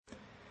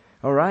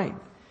All right.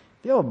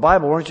 If you have a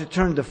Bible, why don't you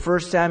turn to 1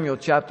 Samuel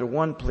chapter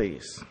 1,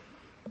 please.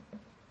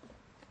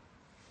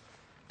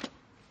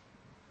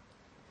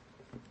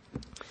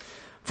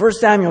 1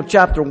 Samuel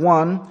chapter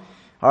 1.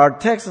 Our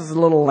text is a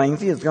little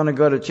lengthy. It's going to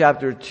go to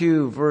chapter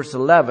 2, verse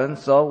 11.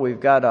 So we've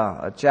got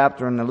a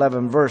chapter and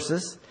 11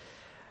 verses.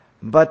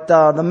 But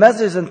the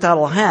message is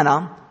entitled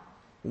Hannah,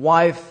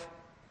 Wife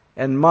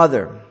and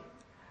Mother.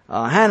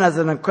 Hannah is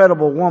an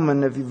incredible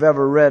woman, if you've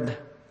ever read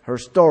her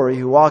story,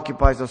 who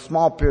occupies a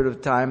small period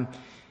of time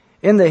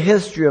in the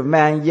history of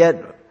man,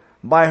 yet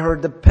by her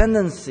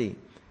dependency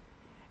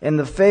and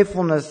the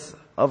faithfulness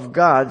of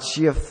God,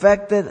 she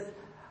affected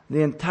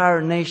the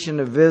entire nation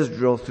of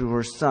Israel through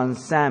her son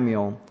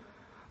Samuel,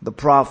 the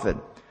prophet,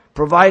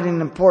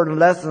 providing important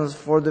lessons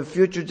for the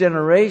future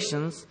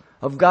generations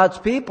of God's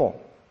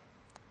people.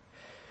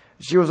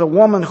 She was a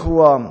woman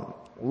who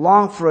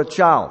longed for a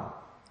child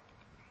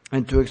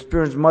and to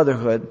experience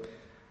motherhood,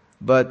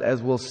 but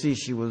as we'll see,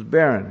 she was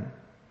barren.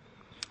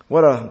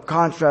 What a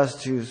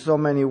contrast to so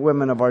many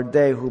women of our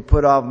day who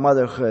put off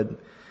motherhood,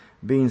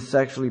 being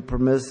sexually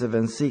permissive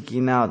and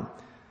seeking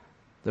out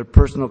their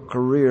personal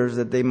careers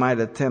that they might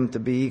attempt to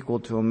be equal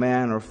to a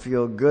man or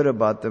feel good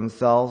about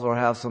themselves or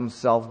have some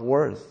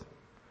self-worth,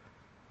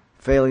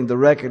 failing to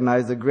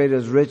recognize the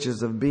greatest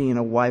riches of being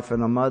a wife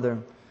and a mother,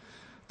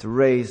 to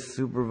raise,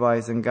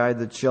 supervise, and guide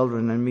the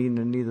children and meet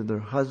the needs of their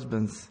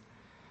husbands.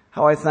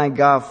 How I thank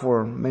God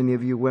for many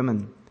of you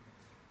women,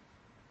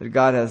 that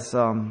God has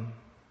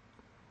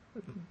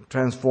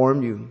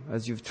transformed you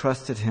as you've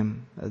trusted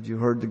Him, as you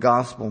heard the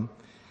gospel,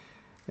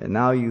 and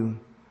now you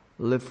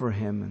live for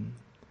Him, and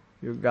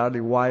you're a godly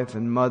wife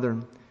and mother,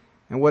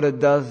 and what it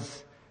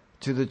does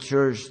to the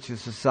church, to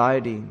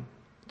society,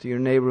 to your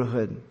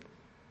neighborhood,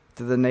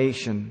 to the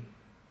nation.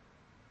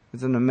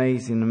 It's an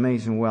amazing,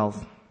 amazing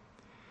wealth.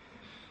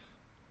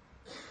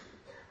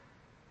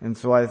 And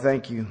so I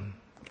thank you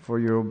for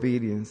your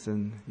obedience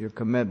and your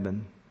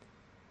commitment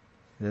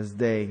this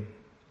day.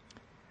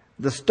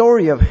 The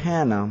story of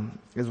Hannah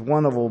is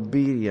one of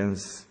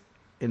obedience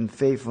and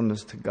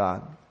faithfulness to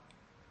God,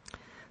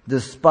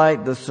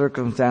 despite the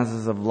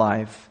circumstances of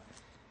life.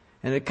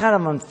 And it kind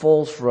of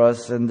unfolds for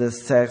us in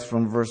this text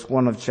from verse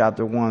 1 of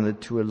chapter 1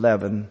 to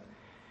 11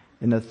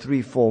 in a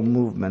threefold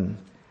movement.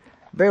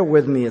 Bear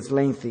with me, it's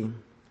lengthy,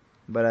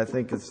 but I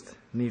think it's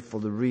needful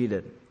to read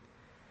it.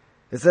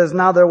 It says,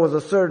 "Now there was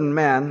a certain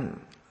man,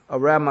 a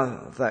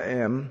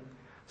Ramathaim,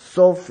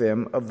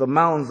 Sophim, of the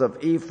mountains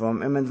of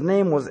Ephraim, and his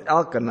name was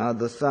Elkanah,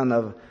 the son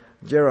of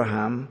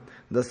Jeroham,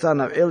 the son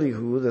of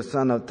Elihu, the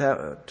son of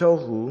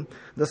Tohu,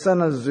 the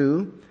son of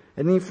Zu,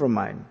 an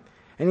Ephraimite.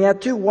 And he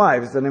had two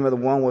wives. The name of the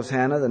one was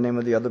Hannah, the name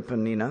of the other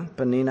Peninnah.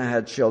 Peninnah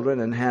had children,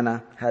 and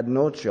Hannah had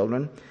no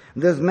children.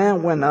 This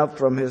man went up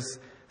from his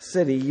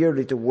city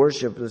yearly to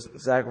worship the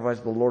sacrifice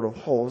of the Lord of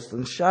hosts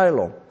in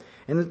Shiloh.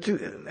 And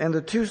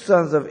the two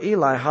sons of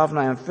Eli,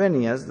 Hophni and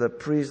Phinehas, the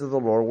priests of the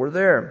Lord, were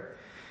there.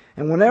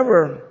 And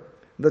whenever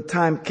the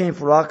time came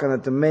for Elkanah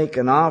to make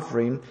an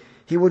offering,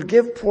 he would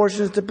give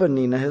portions to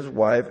Peninnah, his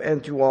wife,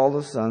 and to all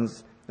the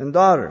sons and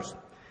daughters.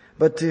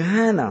 But to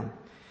Hannah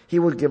he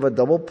would give a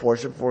double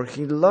portion, for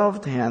he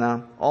loved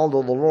Hannah,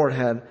 although the Lord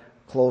had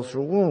closed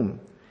her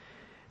womb.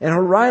 And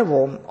her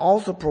rival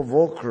also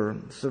provoked her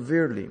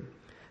severely,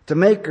 to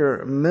make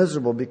her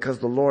miserable, because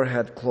the Lord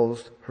had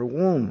closed her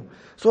womb.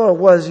 So it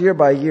was year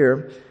by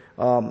year,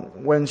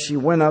 when she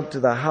went up to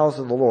the house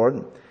of the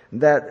Lord,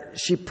 that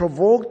she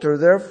provoked her.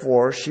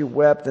 Therefore she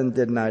wept and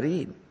did not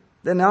eat.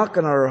 Then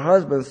Elkanah, her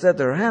husband, said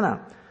to her, Hannah,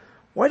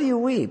 why do you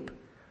weep?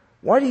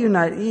 Why do you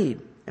not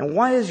eat? And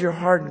why is your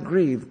heart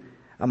grieved?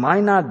 Am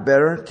I not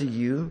better to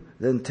you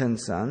than 10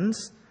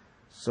 sons?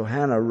 So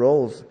Hannah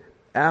rose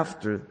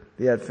after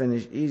they had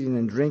finished eating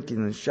and drinking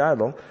in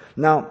Shiloh.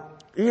 Now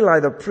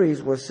Eli the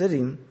priest was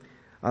sitting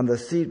on the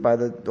seat by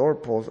the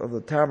doorpost of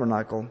the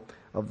tabernacle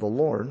of the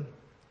Lord.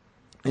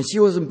 And she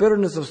was in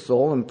bitterness of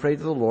soul and prayed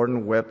to the Lord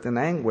and wept in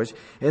anguish.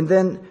 And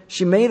then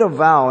she made a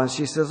vow, and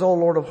she says, O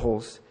Lord of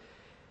hosts,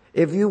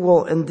 if you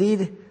will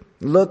indeed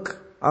look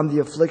on the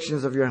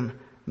afflictions of your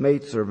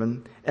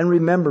maidservant and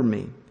remember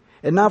me,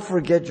 and not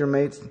forget your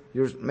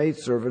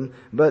maidservant,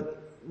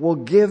 but will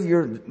give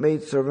your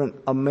maidservant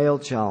a male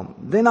child,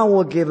 then I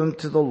will give him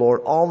to the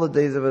Lord all the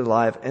days of his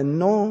life, and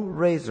no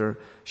razor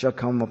shall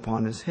come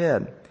upon his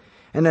head.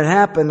 And it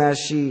happened as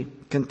she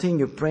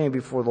continued praying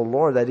before the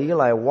Lord that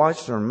Eli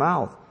watched her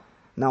mouth.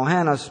 Now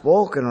Hannah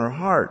spoke in her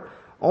heart.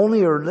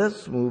 Only her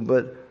lips moved,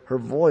 but her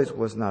voice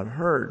was not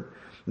heard.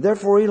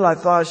 Therefore Eli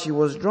thought she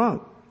was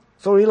drunk.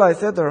 So Eli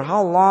said to her,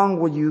 how long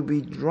will you be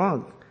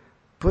drunk?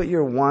 Put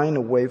your wine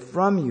away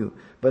from you.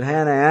 But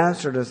Hannah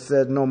answered and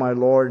said, No, my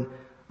Lord,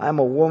 I am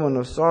a woman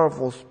of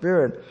sorrowful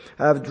spirit.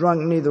 I have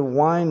drunk neither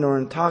wine nor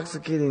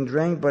intoxicating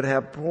drink, but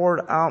have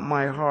poured out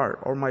my heart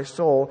or my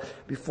soul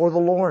before the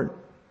Lord.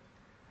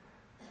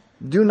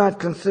 Do not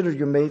consider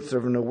your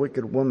maidservant a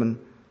wicked woman,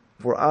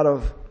 for out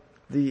of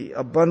the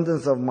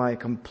abundance of my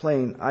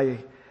complaint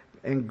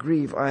and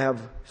grief I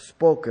have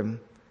spoken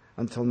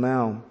until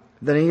now.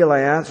 Then Eli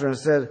answered and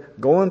said,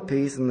 Go in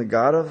peace, and the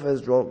God of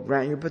Israel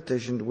grant your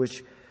petition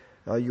which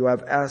you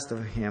have asked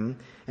of him.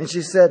 And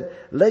she said,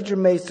 let your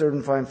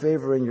maidservant find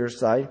favor in your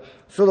sight.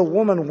 So the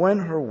woman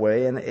went her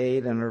way and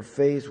ate, and her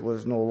face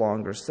was no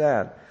longer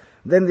sad.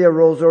 Then they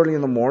arose early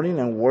in the morning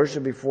and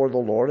worshipped before the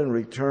Lord, and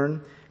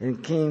returned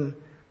and came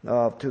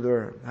to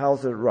their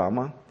house at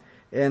Ramah.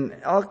 And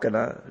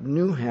Elkanah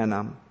knew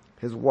Hannah,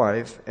 his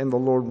wife, and the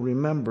Lord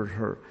remembered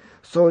her.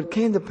 So it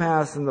came to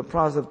pass in the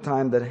process of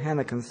time that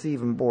Hannah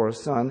conceived and bore a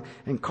son,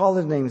 and called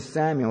his name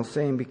Samuel,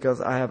 saying,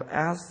 because I have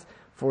asked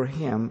for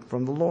him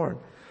from the Lord.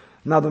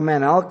 Now the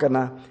man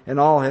Elkanah and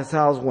all his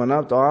house went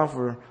up to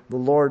offer the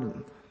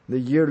Lord the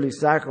yearly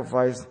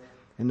sacrifice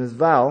in his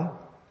vow.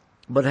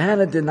 But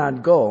Hannah did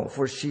not go,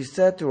 for she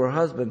said to her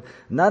husband,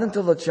 not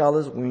until the child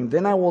is weaned,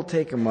 then I will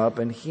take him up,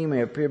 and he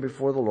may appear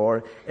before the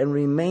Lord, and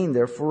remain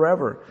there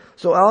forever.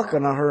 So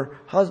Elkanah, her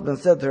husband,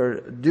 said to her,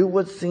 do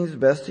what seems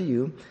best to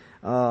you.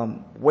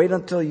 Wait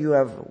until you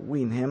have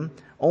weaned him.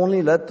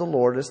 Only let the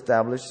Lord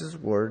establish his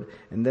word.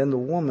 And then the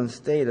woman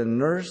stayed and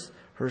nursed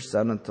her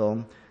son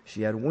until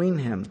she had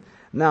weaned him.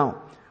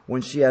 Now,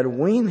 when she had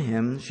weaned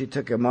him, she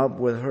took him up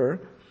with her,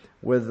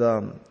 with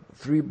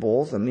 3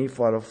 bowls, an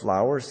ephah of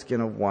flour, a skin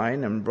of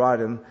wine, and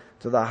brought him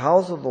to the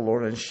house of the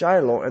Lord in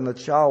Shiloh, and the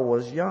child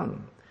was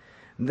young.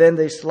 Then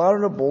they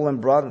slaughtered a bull and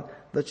brought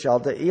the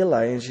child to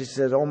Eli, and she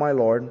said, O my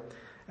Lord,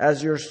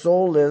 as your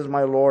soul lives,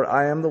 my Lord,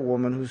 I am the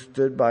woman who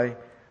stood by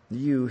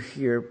you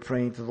here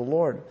praying to the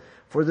Lord.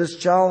 For this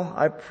child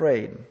I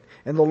prayed,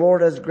 and the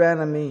Lord has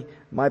granted me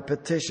my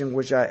petition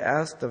which I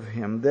asked of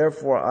him.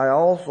 Therefore I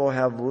also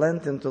have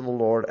lent him to the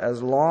Lord.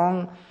 As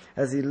long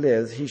as he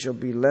lives, he shall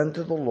be lent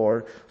to the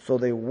Lord. So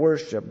they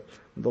worship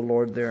the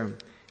Lord there.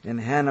 And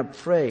Hannah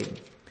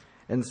prayed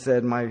and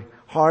said, my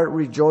heart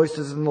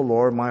rejoices in the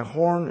Lord. My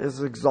horn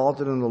is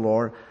exalted in the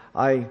Lord.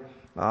 I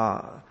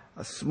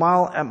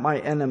smile at my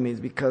enemies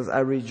because I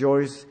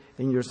rejoice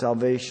in your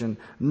salvation.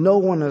 No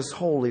one is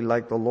holy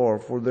like the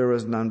Lord, for there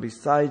is none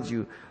besides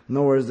you,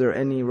 nor is there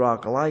any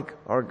rock like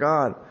our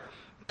God.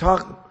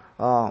 Talk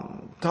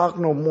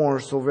no more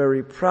so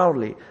very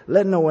proudly.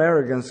 Let no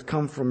arrogance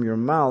come from your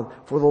mouth,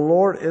 for the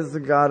Lord is the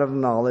God of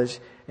knowledge,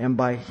 and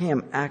by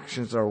him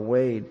actions are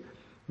weighed.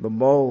 The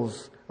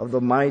bows of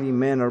the mighty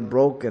men are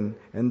broken,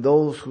 and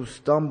those who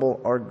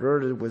stumble are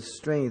girded with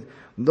strength.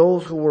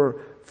 Those who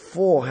were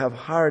full have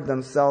hired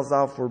themselves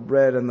out for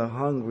bread, and the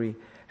hungry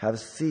have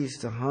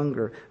ceased to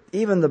hunger.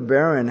 Even the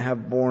barren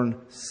have borne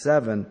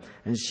 7,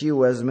 and she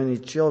who has many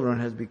children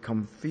has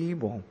become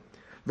feeble.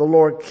 The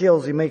Lord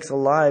kills, he makes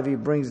alive, he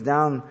brings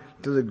down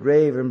to the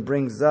grave and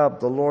brings up.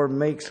 The Lord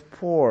makes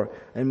poor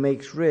and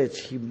makes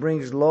rich. He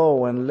brings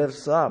low and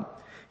lifts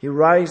up. He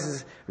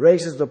raises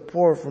the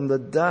poor from the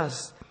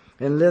dust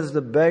and lifts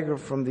the beggar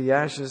from the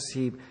ashes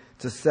heap,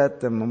 to set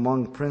them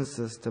among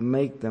princes, to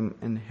make them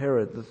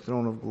inherit the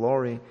throne of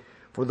glory.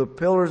 For the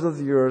pillars of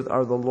the earth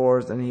are the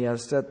Lord's, and he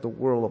has set the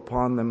world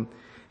upon them.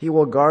 He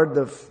will guard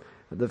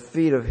the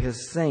feet of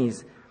his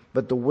saints,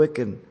 but the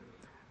wicked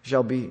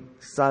shall be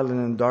silent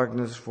in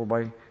darkness, for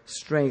by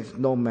strength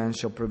no man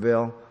shall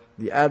prevail.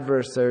 The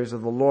adversaries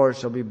of the Lord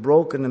shall be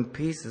broken in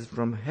pieces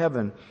from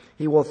heaven.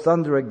 He will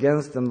thunder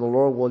against them. The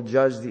Lord will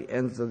judge the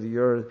ends of the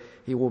earth.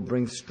 He will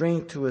bring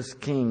strength to his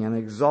king and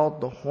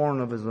exalt the horn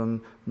of his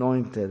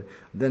anointed.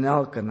 Then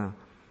Elkanah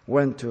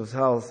went to his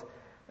house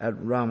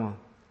at Ramah.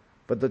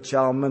 But the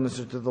child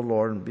ministered to the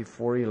Lord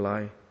before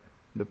Eli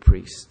the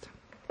priest.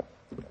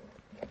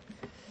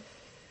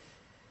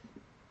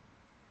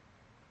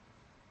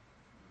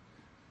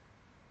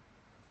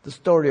 The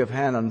story of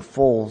Hannah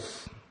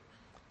unfolds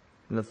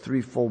in a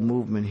threefold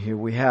movement here.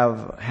 We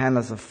have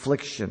Hannah's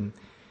affliction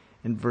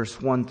in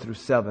verse 1 through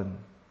 7.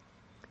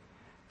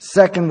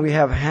 Second, we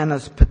have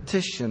Hannah's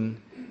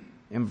petition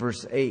in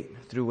verse 8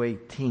 through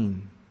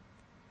 18.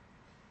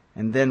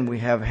 And then we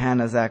have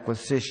Hannah's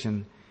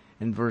acquisition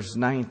in verse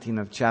 19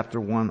 of chapter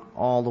 1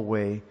 all the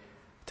way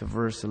to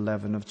verse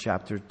 11 of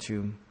chapter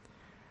 2.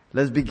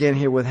 Let's begin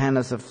here with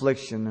Hannah's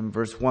affliction in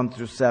verse 1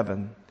 through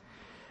 7.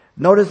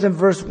 Notice in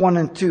verse 1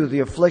 and 2, the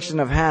affliction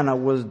of Hannah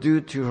was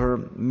due to her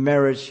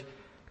marriage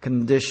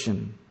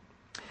condition.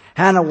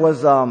 Hannah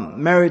was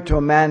married to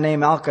a man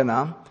named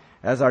Elkanah.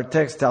 As our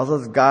text tells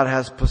us, God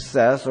has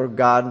possessed, or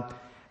God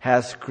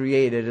has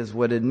created is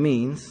what it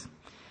means.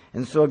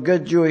 And so a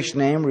good Jewish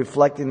name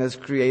reflecting his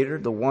creator,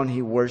 the one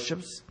he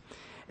worships.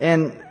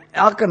 And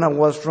Elkanah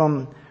was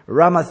from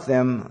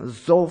Ramathim,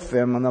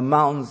 Zophim, on the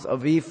mountains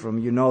of Ephraim.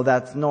 You know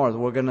that's north.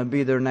 We're going to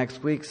be there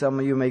next week. Some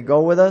of you may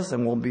go with us,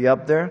 and we'll be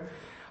up there.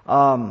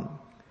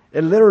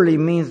 It literally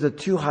means the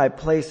 2 high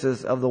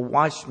places of the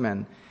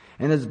watchmen,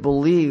 and is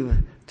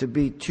believed to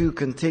be 2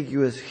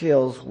 contiguous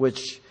hills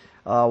which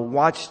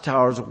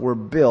watchtowers were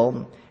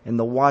built, and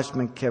the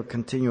watchmen kept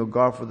continual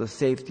guard for the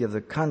safety of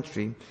the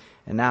country,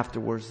 and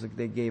afterwards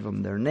they gave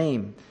them their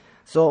name.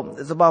 So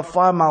it's about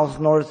 5 miles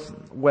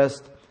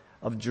northwest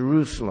of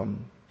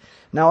Jerusalem.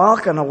 Now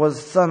Elkanah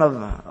was son of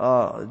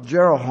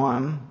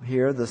Jeroham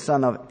here, the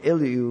son of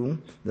Eliu,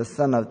 the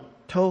son of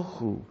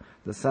Tohu,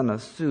 the son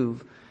of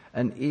Suv,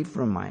 an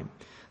Ephraimite.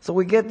 So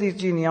we get these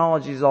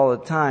genealogies all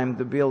the time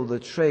to be able to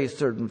trace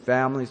certain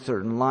families,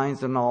 certain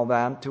lines and all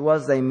that. To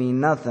us they mean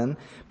nothing,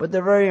 but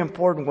they're very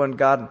important when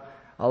God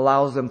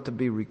allows them to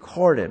be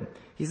recorded.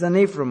 He's an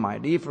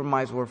Ephraimite. The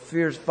Ephraimites were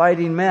fierce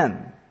fighting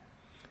men.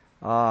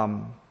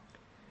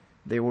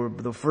 They were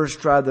the first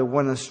tribe that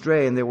went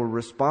astray, and they were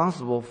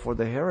responsible for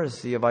the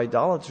heresy of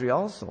idolatry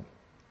also.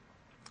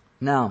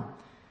 Now,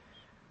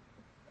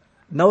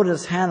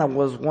 notice Hannah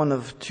was one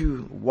of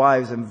two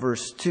wives in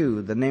verse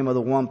 2. The name of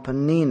the one,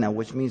 Peninnah,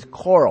 which means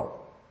coral.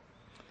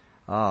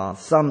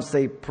 Some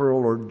say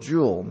pearl or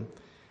jewel.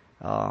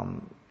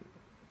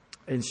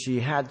 And she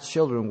had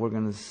children, we're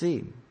going to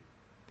see.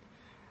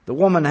 The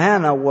woman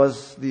Hannah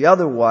was the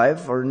other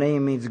wife. Her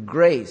name means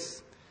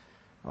grace.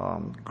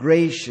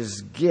 Gracious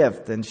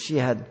gift, and she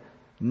had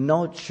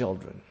no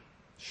children.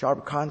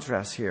 Sharp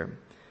contrast here.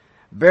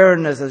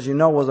 Barrenness, as you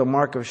know, was a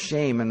mark of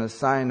shame and a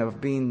sign of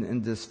being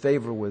in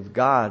disfavor with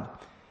God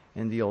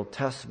in the Old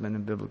Testament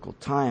in biblical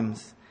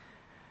times.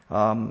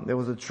 It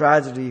was a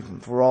tragedy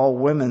for all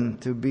women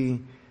to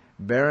be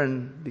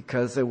barren,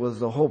 because it was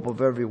the hope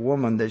of every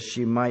woman that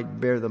she might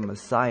bear the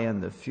Messiah in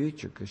the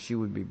future, because she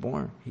would be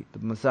born. The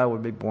Messiah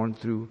would be born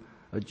through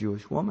a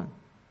Jewish woman.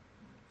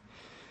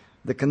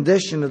 The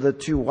condition of the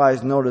two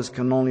wives, notice,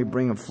 can only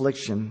bring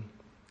affliction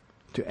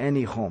to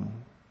any home.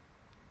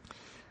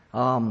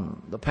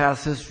 The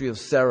past history of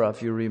Sarah,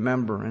 if you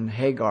remember, and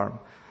Hagar,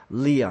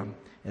 Leah,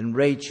 and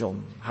Rachel,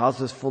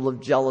 houses full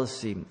of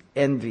jealousy,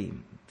 envy,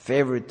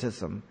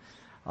 favoritism,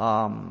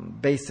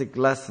 basic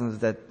lessons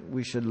that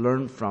we should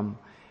learn from,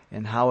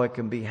 and how it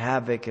can be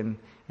havoc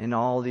in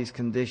all these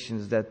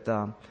conditions that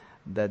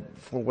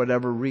for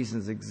whatever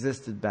reasons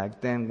existed back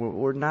then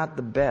were not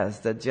the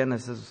best. That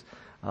Genesis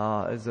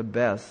is the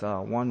best.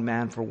 One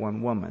man for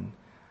one woman.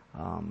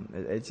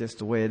 It's just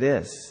the way it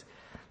is.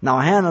 Now,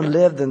 Hannah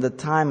lived in the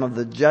time of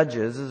the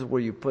Judges. This is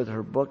where you put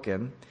her book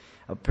in.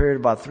 A period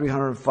of about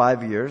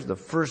 305 years. The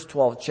first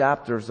 12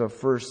 chapters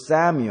of 1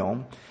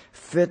 Samuel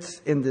fits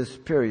in this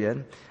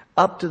period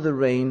up to the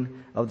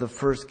reign of the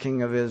first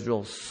king of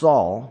Israel,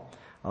 Saul,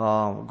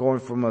 going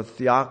from a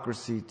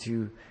theocracy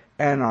to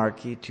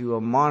anarchy to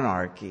a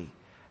monarchy.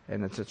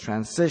 And it's a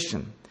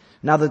transition.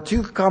 Now, the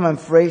two common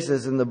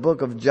phrases in the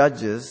book of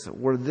Judges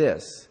were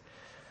this.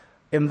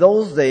 In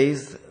those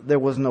days, there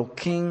was no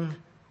king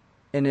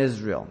in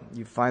Israel.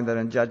 You find that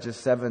in Judges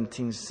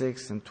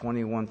 17:6 and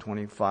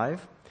 21:25.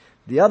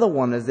 The other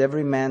one is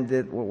every man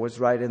did what was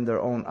right in their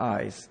own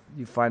eyes.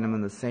 You find them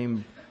in the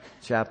same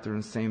chapter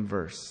and same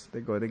verse. They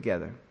go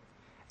together.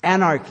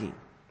 Anarchy.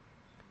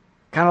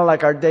 Kind of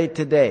like our day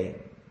today.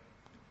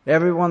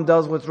 Everyone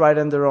does what's right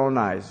in their own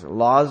eyes.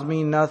 Laws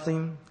mean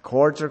nothing.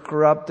 Courts are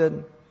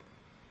corrupted.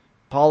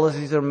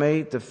 Policies are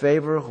made to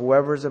favor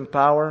whoever's in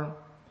power.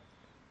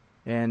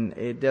 And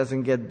it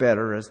doesn't get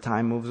better as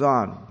time moves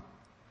on.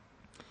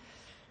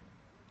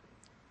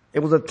 It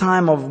was a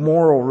time of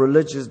moral,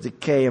 religious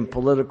decay and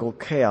political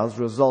chaos,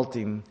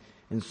 resulting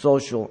in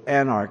social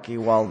anarchy.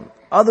 While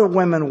other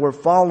women were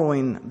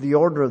following the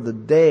order of the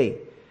day,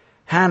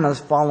 Hannah's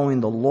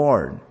following the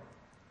Lord.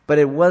 But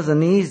it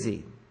wasn't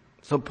easy.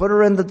 So put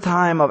her in the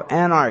time of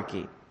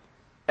anarchy.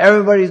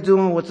 Everybody's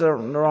doing what's their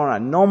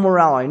own. No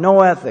morality,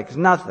 no ethics,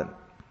 nothing.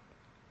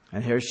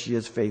 And here she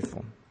is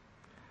faithful.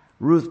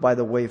 Ruth, by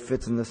the way,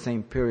 fits in the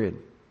same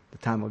period, the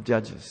time of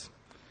Judges.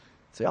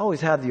 So you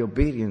always have the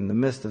obedient in the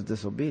midst of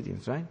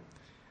disobedience, right?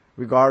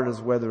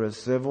 Regardless whether it's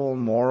civil,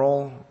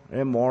 moral,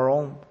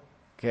 immoral,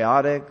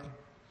 chaotic,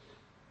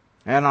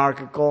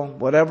 anarchical,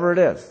 whatever it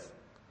is.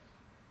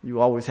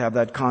 You always have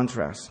that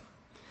contrast.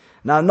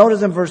 Now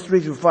notice in verse 3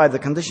 through 5, the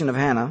condition of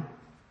Hannah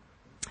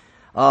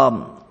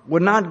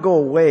would not go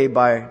away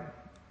by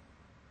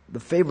the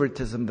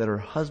favoritism that her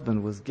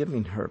husband was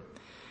giving her.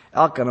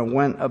 Elkanah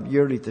went up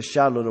yearly to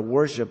Shiloh to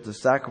worship, to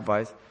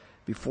sacrifice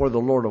before the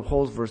Lord of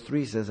hosts, verse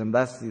 3 says, and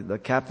that's the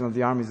captain of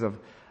the armies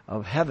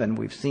of heaven.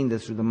 We've seen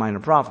this through the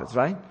minor prophets,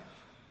 right?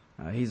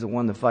 He's the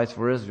one that fights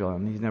for Israel,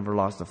 and he's never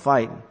lost a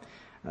fight.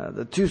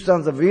 The two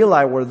sons of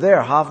Eli were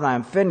there, Hophni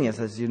and Phinehas.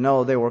 As you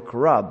know, they were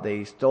corrupt.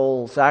 They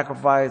stole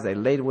sacrifice. They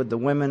laid with the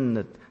women in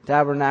the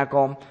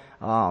tabernacle.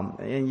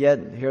 And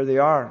yet, here they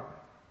are,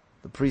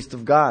 the priest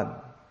of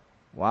God.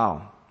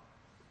 Wow.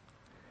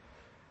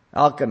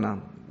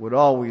 Elkanah would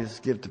always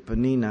give to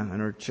Peninnah and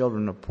her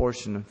children a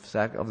portion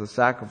of the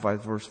sacrifice,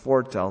 verse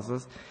 4 tells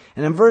us.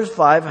 And in verse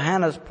 5,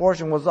 Hannah's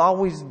portion was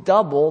always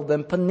double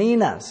than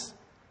Peninnah's.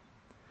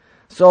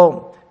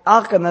 So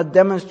Elkanah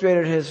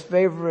demonstrated his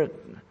favorite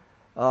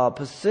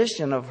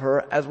position of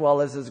her as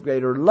well as his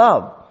greater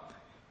love.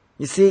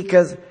 You see,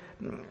 because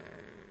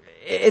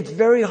it's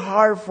very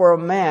hard for a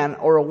man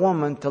or a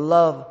woman to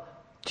love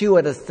two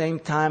at the same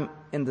time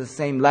in the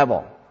same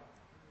level.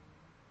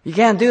 You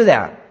can't do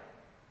that.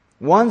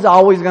 One's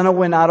always going to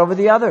win out over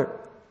the other.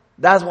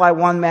 That's why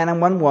one man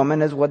and one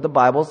woman is what the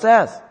Bible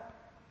says.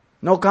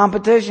 No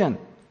competition.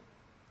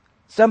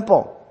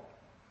 Simple.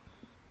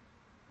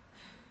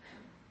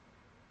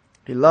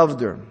 He loved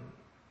her.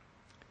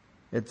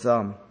 It's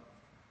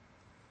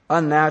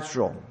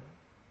unnatural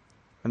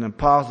and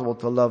impossible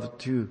to love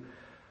two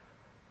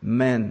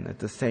men at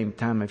the same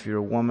time if you're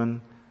a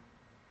woman,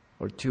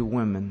 or two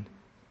women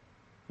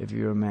if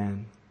you're a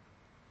man.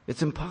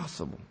 It's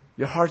impossible.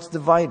 Your heart's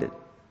divided.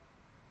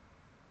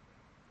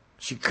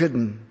 She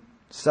couldn't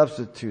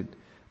substitute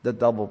the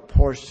double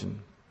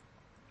portion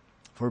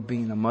for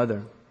being a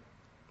mother.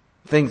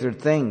 Things are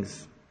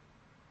things.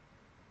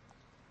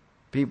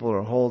 People are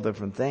a whole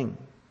different thing.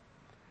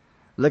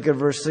 Look at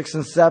verse 6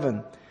 and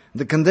 7.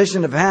 The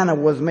condition of Hannah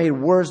was made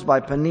worse by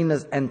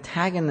Peninnah's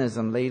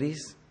antagonism,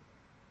 ladies.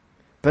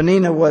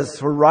 Peninnah was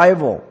her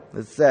rival,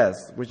 it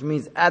says, which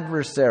means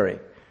adversary.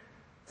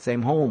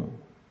 Same home,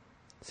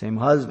 same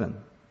husband,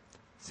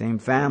 same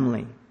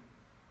family.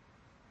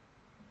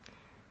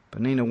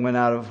 Peninnah went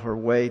out of her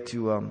way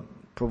to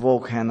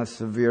provoke Hannah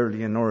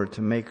severely in order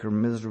to make her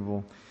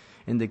miserable,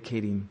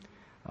 indicating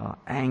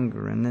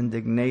anger and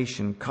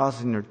indignation,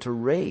 causing her to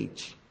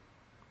rage.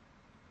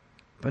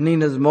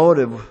 Peninnah's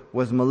motive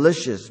was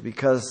malicious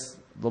because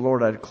the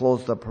Lord had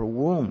closed up her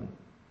womb,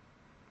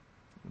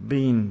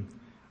 being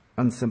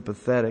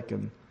unsympathetic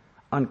and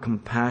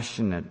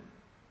uncompassionate,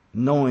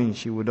 knowing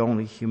she would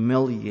only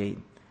humiliate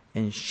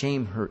and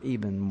shame her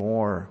even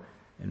more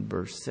in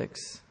verse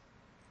 6.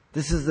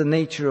 This is the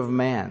nature of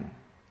man.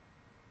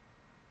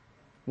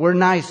 We're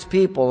nice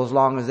people as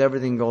long as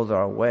everything goes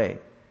our way.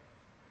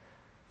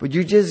 But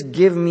you just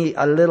give me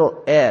a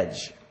little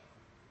edge,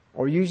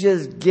 or you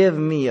just give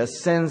me a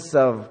sense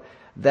of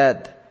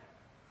that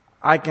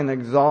I can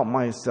exalt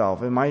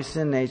myself and my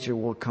sin nature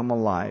will come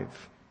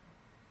alive.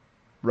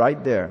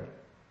 Right there.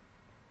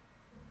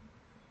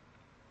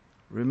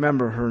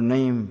 Remember, her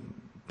name,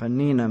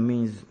 Peninnah,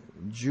 means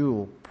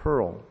jewel,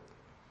 pearl,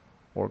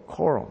 or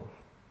coral.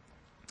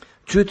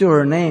 True to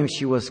her name,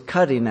 she was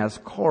cutting as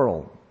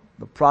coral,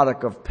 the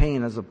product of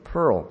pain as a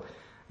pearl,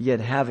 yet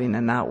having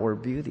an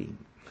outward beauty.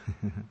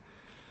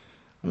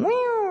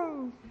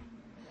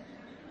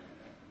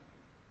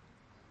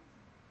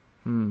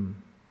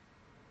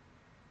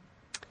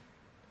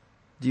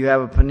 Do you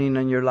have a Peninnah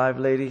in your life,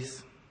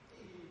 ladies?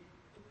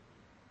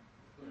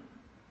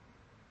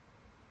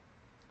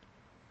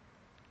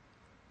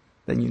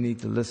 Then you need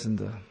to listen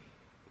to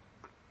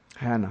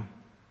Hannah.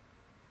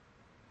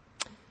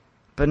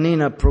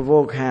 Peninnah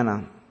provoked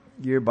Hannah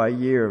year by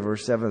year.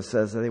 Verse 7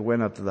 says that they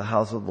went up to the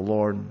house of the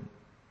Lord.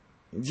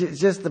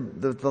 Just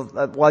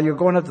while you're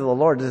going up to the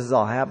Lord, this is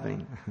all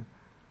happening.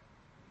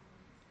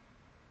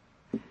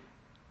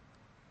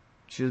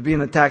 She was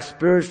being attacked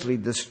spiritually,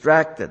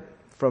 distracted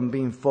from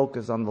being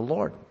focused on the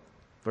Lord,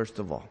 first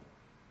of all.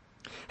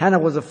 Hannah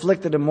was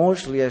afflicted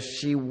emotionally as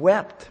she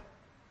wept.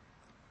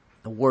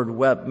 The word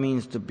wept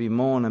means to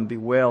bemoan and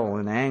bewail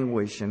in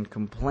anguish and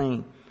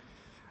complain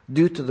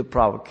due to the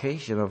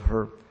provocation of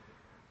her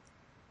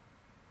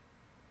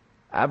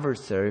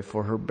adversary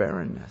for her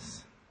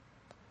barrenness.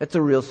 It's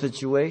a real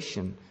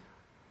situation,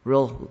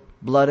 real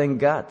blood and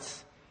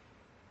guts.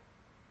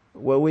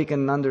 What we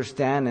can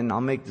understand, and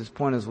I'll make this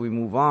point as we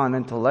move on,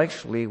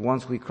 intellectually,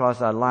 once we cross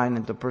that line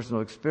into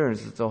personal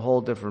experience, it's a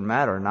whole different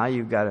matter. Now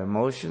you've got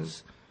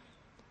emotions,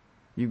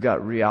 you've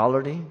got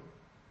reality,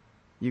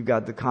 you've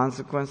got the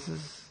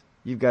consequences,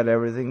 you've got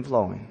everything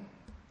flowing.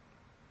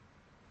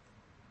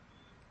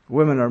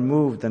 Women are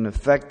moved and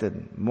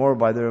affected more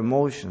by their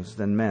emotions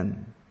than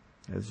men,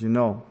 as you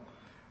know.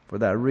 For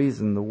that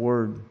reason, the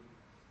word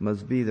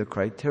must be the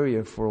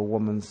criteria for a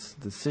woman's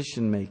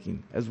decision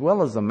making, as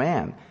well as a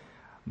man.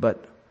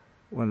 But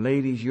when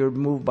ladies, you're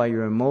moved by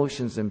your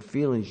emotions and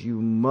feelings, you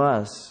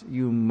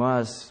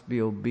must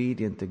be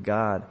obedient to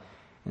God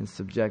and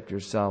subject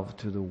yourself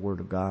to the Word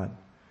of God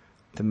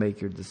to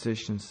make your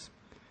decisions.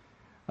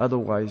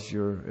 Otherwise,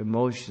 your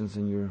emotions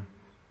and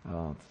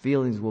your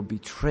feelings will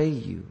betray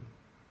you.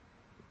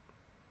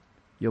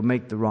 You'll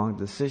make the wrong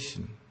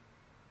decision.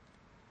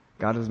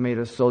 God has made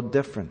us so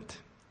different,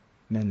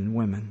 men and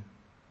women.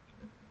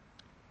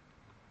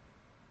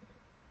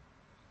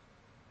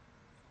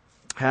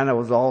 Hannah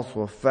was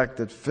also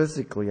affected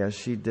physically as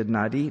she did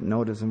not eat.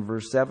 Notice in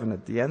verse 7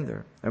 at the end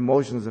there.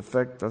 Emotions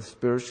affect us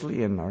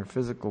spiritually in our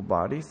physical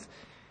bodies,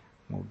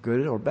 well,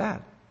 good or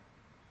bad.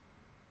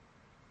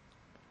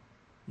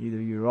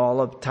 Either you're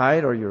all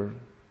uptight or you're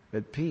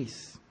at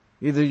peace.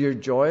 Either you're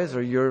joyous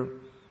or you're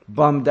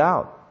bummed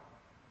out.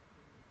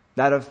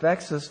 That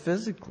affects us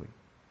physically.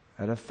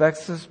 That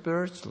affects us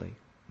spiritually.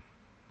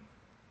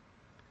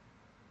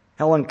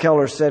 Helen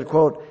Keller said,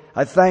 quote,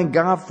 "I thank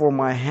God for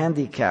my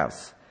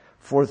handicaps,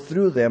 for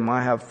through them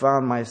I have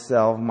found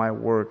myself, my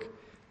work,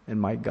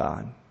 and my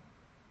God."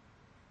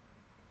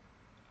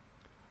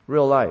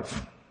 Real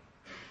life,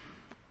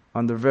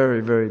 under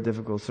very, very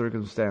difficult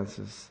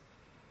circumstances,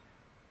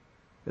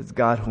 it's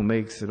God who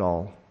makes it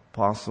all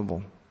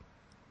possible.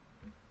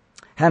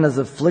 Hannah's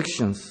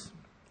afflictions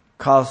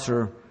caused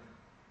her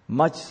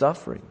much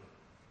suffering.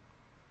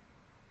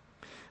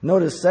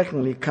 Notice,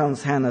 secondly,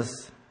 comes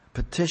Hannah's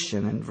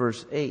petition in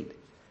verse 8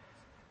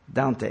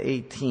 down to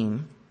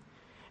 18.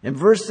 In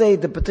verse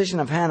 8, the petition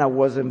of Hannah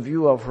was in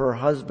view of her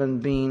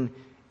husband being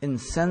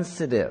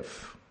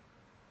insensitive.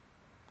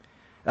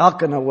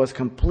 Elkanah was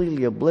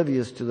completely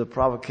oblivious to the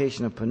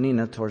provocation of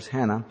Peninnah towards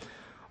Hannah,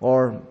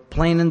 or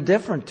plain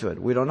indifferent to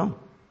it. We don't know.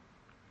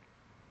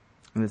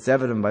 And it's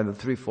evident by the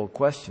threefold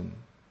question.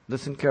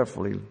 Listen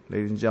carefully,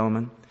 ladies and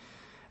gentlemen.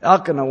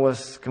 Elkanah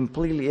was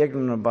completely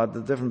ignorant about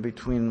the difference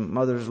between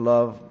mother's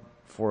love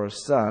for a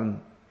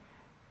son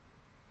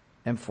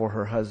and for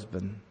her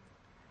husband.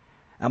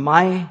 Am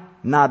I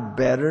not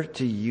better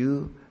to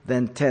you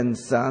than 10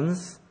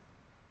 sons?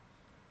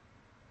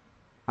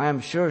 I am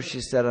sure she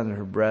said under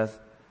her breath,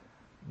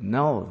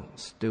 no,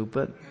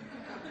 stupid.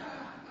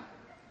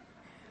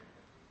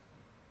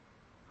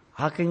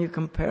 How can you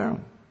compare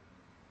them?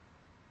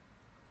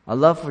 A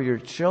love for your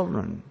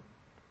children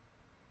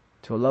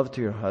to a love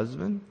to your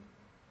husband?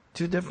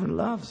 Two different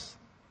loves.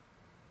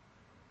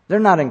 They're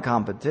not in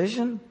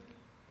competition.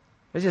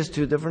 It's just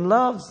two different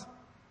loves.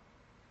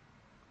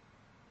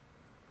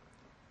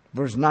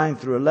 Verse 9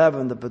 through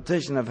 11, the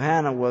petition of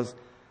Hannah was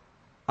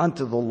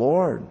unto the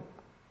Lord,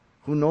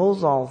 who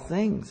knows all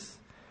things.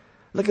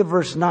 Look at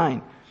verse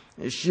 9.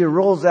 She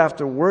arose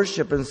after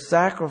worship and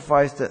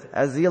sacrificed it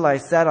as Eli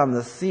sat on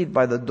the seat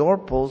by the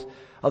doorpost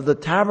of the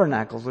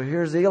tabernacle. So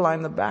here's Eli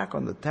in the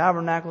background. The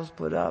tabernacle's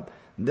put up.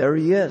 There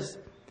he is.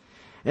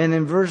 And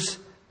in verse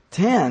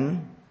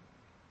 10,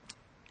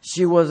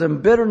 she was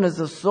in bitterness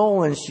of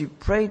soul and she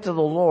prayed to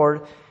the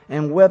Lord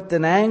and wept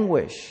in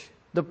anguish.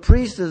 The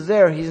priest is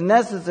there. He's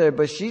necessary,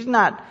 but she's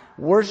not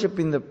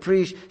worshiping the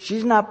priest.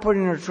 She's not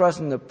putting her trust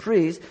in the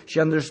priest. She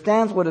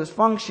understands what his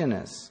function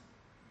is.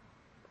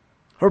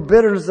 Her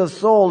bitterness of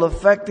soul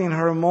affecting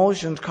her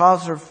emotions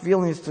caused her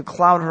feelings to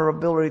cloud her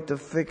ability to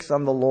fix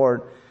on the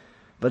Lord.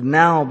 But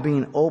now,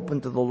 being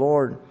open to the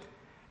Lord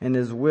and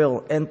His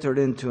will, entered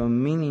into a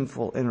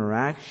meaningful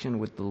interaction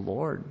with the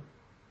Lord.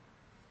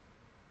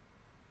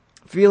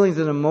 Feelings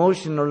and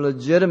emotion are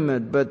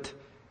legitimate, but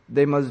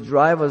they must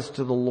drive us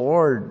to the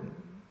Lord.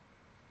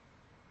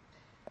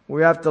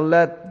 We have to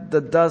let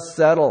the dust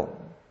settle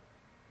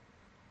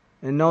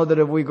and know that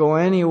if we go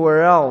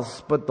anywhere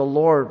else but the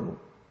Lord,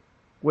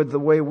 with the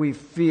way we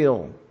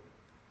feel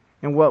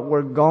and what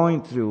we're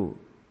going through,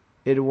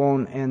 it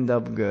won't end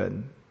up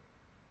good.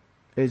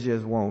 It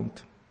just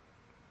won't.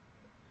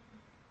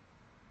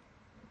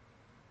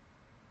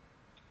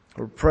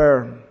 Her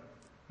prayer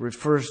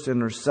refers to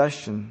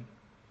intercession,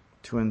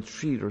 to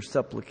entreat or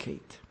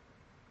supplicate.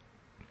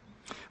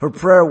 Her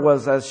prayer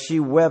was as she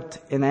wept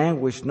in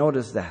anguish,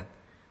 notice that,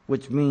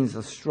 which means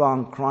a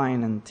strong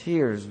crying and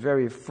tears,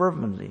 very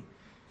fervently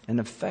and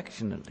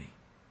affectionately.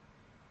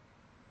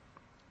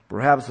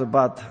 Perhaps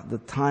about the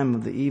time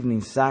of the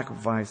evening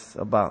sacrifice,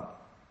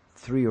 about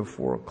 3 or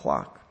 4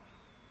 o'clock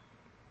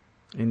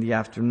in the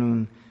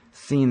afternoon,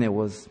 seeing it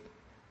was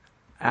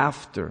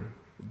after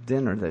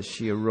dinner that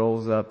she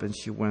arose up and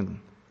she went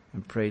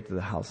and prayed to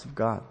the house of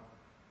God.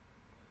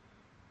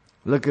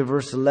 Look at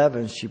verse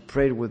 11. She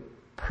prayed with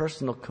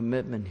personal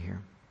commitment here.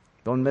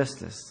 Don't miss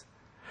this.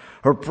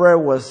 Her prayer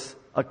was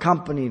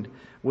accompanied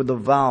with a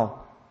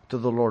vow to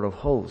the Lord of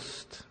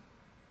hosts.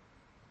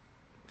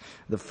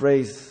 The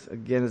phrase,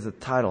 again, is the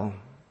title,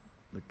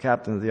 the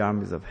captain of the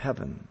armies of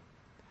heaven.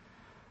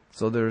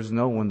 So there is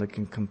no one that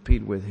can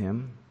compete with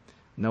Him,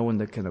 no one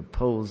that can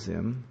oppose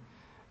Him,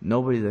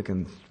 nobody that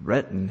can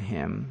threaten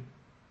Him.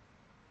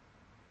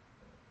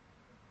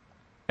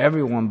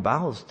 Everyone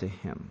bows to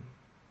Him.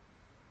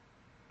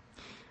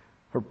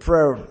 Her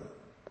prayer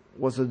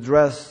was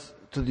addressed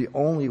to the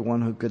only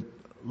one who could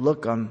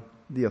look on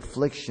the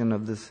affliction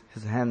of His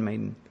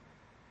handmaiden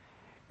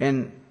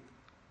and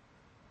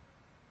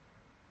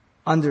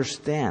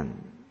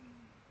understand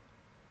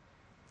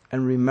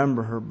and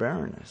remember her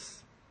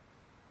barrenness.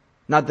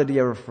 Not that He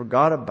ever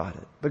forgot about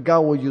it, but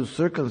God will use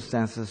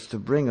circumstances to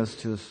bring us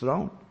to His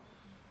throne.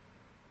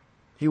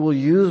 He will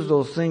use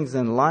those things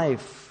in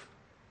life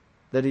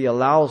that He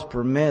allows,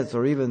 permits,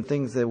 or even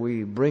things that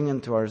we bring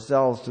into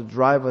ourselves to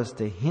drive us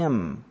to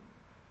Him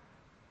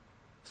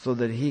so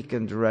that He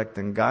can direct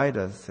and guide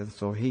us, and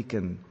so He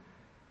can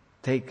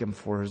take Him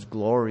for His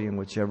glory in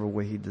whichever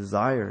way He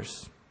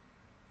desires.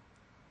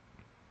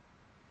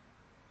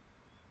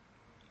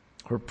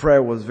 Her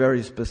prayer was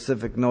very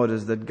specific.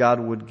 Notice that God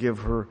would give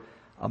her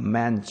a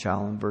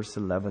man-child in verse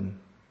 11.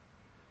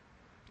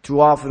 Too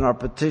often our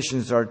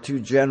petitions are too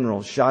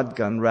general,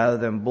 shotgun, rather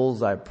than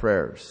bullseye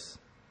prayers.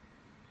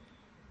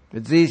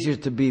 It's easier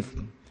to be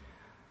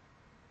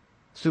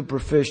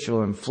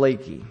superficial and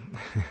flaky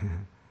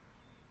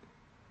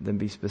than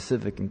be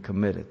specific and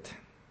committed.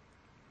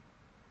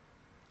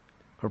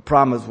 Her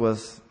promise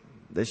was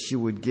that she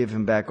would give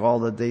him back all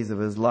the days of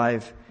his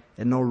life,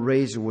 and no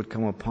razor would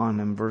come upon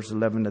him. Verse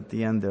 11 at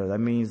the end there. That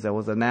means there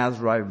was a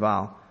Nazirite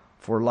vow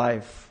for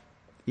life,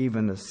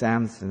 even as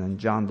Samson and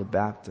John the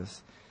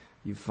Baptist.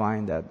 You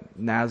find that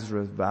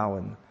Nazareth vow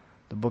in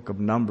the book of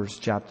Numbers,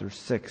 chapter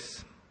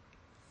 6.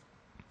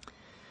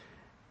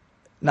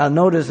 Now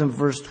notice in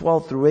verse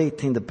 12 through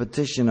 18, the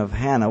petition of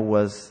Hannah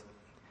was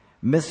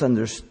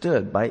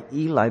misunderstood by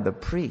Eli the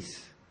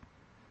priest.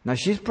 Now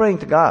she's praying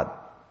to God.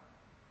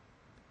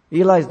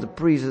 Eli's the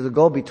priest, is a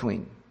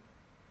go-between.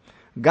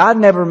 God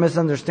never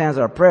misunderstands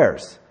our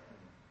prayers.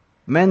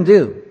 Men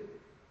do.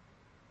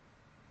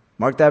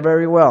 Mark that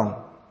very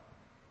well.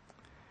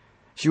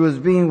 She was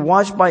being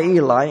watched by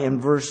Eli in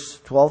verse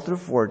 12 through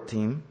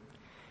 14.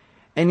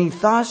 And he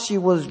thought she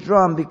was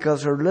drunk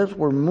because her lips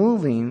were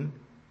moving,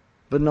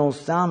 but no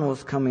sound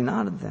was coming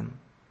out of them,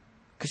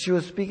 because she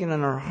was speaking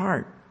in her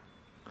heart.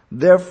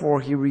 Therefore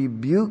he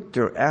rebuked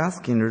her,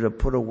 asking her to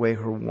put away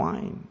her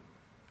wine.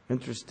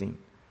 Interesting.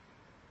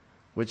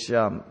 Which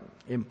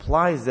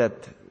implies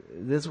that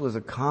this was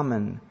a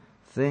common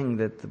thing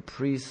that the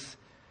priests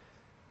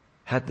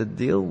had to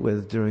deal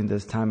with during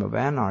this time of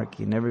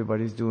anarchy, and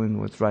everybody's doing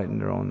what's right in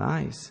their own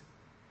eyes.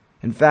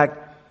 In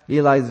fact,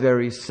 Eli's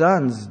very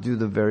sons do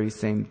the very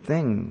same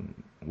thing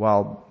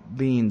while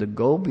being the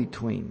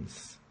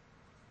go-betweens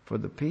for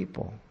the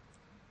people.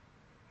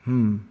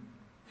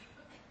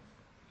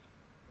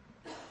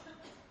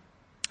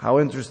 How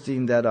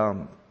interesting that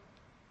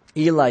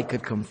Eli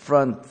could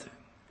confront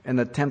and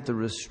attempt to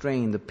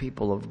restrain the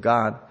people of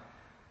God,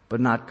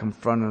 but not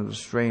confront and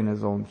restrain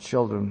his own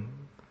children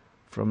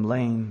from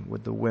laying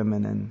with the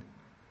women and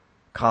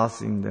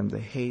causing them to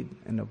hate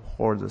and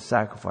abhor the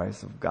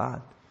sacrifice of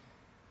God.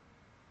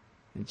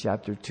 In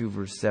chapter 2,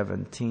 verse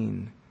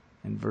 17,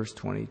 and verse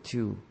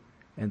 22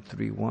 and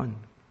 3:1.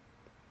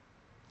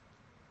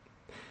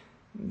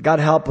 God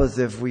help us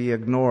if we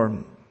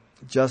ignore,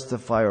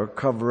 justify, or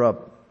cover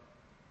up,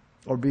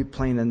 or be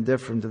plain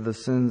indifferent to the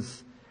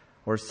sins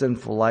or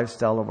sinful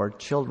lifestyle of our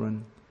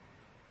children.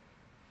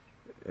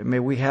 May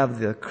we have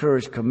the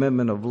courage,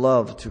 commitment of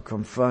love to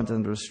confront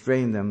and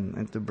restrain them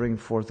and to bring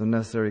forth the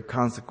necessary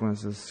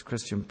consequences,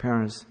 Christian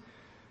parents,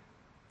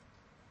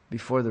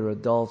 before they're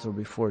adults or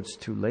before it's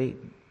too late.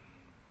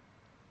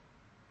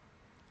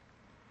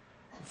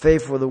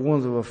 Faith for the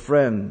wounds of a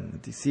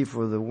friend, deceit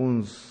for the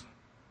wounds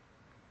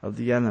of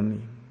the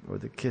enemy, or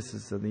the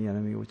kisses of the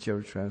enemy,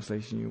 whichever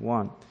translation you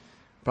want.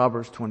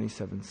 Proverbs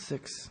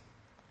 27:6.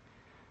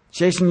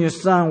 Chasten your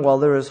son while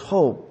there is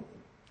hope,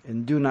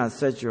 and do not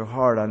set your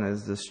heart on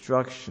his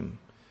destruction.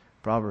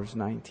 Proverbs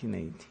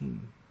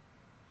 19:18.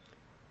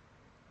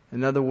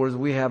 In other words,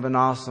 we have an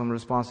awesome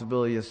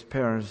responsibility as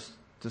parents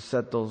to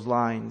set those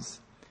lines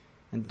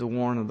and to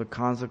warn of the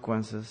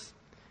consequences.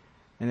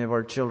 And if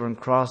our children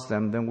cross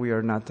them, then we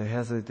are not to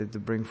hesitate to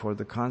bring forth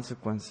the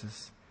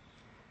consequences.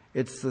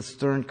 It's the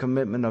stern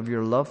commitment of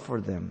your love for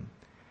them.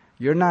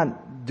 You're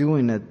not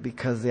doing it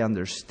because they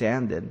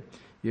understand it.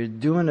 You're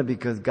doing it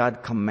because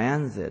God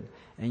commands it,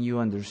 and you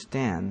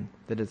understand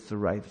that it's the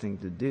right thing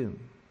to do.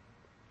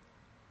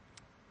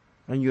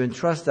 And you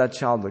entrust that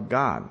child to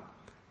God,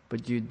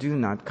 but you do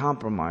not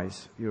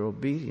compromise your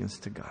obedience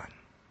to God.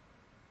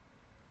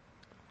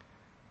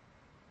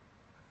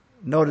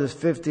 Notice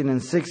 15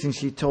 and 16,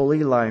 she told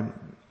Eli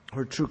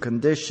her true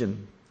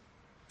condition.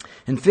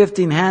 In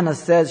 15, Hannah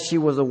says she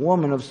was a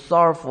woman of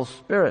sorrowful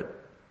spirit.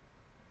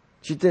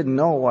 She didn't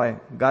know why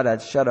God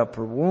had shut up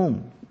her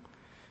womb.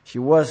 She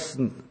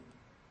wasn't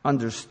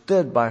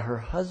understood by her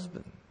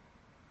husband.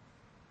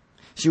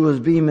 She was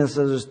being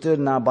misunderstood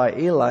now by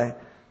Eli,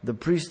 the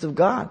priest of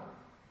God.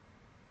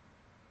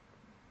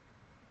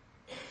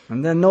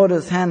 And then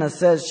notice Hannah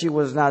says she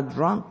was not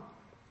drunk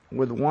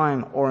with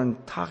wine or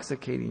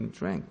intoxicating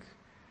drink.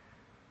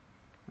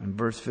 And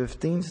verse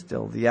 15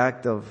 still, the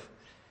act of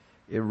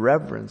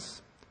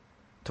irreverence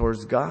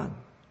towards God,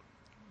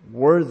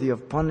 worthy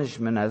of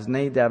punishment, as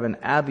Nadab and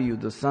Abihu,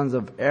 the sons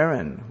of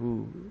Aaron,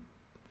 who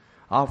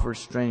offered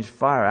strange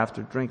fire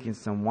after drinking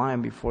some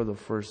wine before the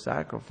first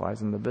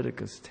sacrifice in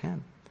Leviticus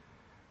 10.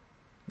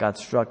 God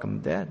struck them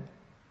dead.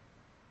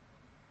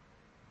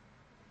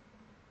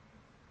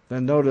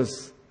 Then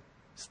notice,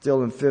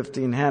 still in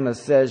 15, Hannah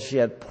says she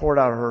had poured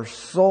out her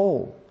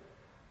soul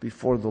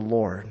before the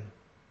Lord.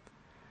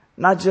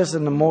 Not just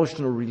an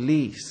emotional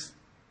release,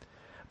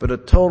 but a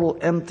total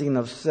emptying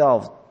of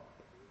self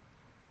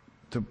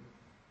to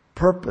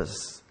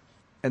purpose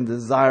and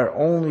desire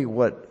only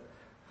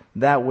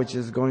that which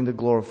is going to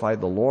glorify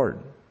the Lord.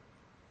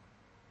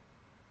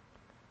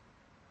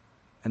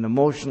 An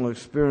emotional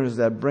experience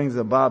that brings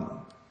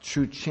about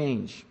true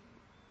change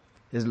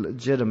is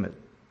legitimate.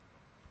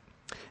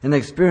 An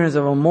experience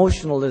of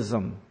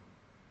emotionalism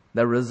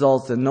that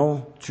results in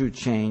no true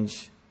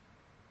change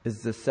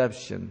is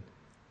deception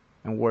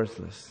and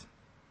worthless.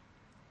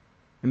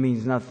 It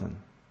means nothing.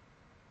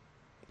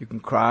 You can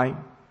cry,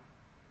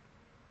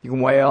 you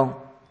can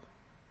wail,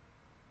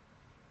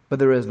 but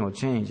there is no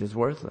change. It's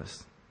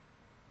worthless.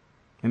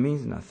 It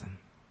means nothing.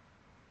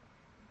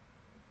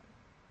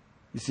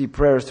 You see,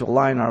 prayer is to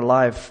align our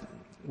life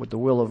with the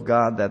will of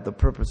God, that the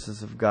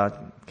purposes of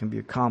God can be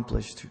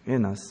accomplished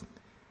in us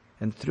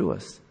and through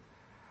us.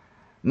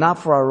 Not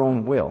for our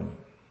own will,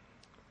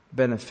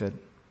 benefit,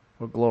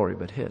 or glory,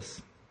 but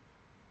His.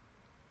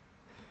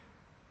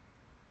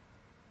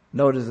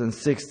 Notice in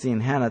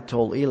 16, Hannah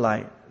told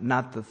Eli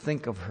not to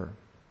think of her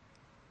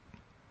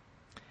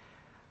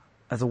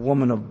as a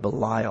woman of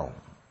Belial,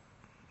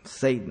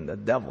 Satan, the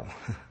devil,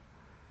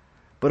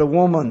 but a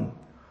woman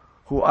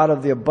who out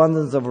of the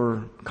abundance of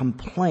her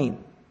complaint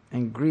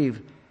and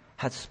grief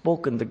had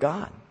spoken to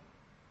God.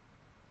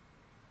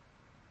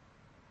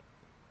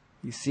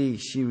 You see,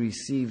 she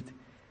received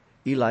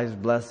Eli's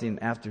blessing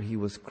after he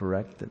was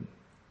corrected.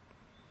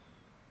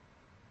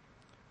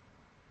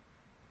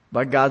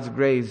 By God's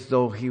grace,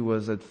 though he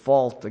was at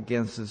fault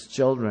against his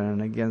children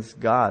and against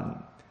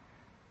God,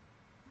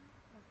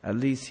 at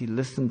least he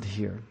listened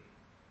here.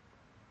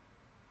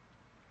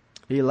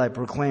 Eli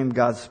proclaimed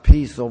God's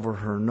peace over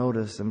her.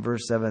 Notice in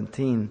verse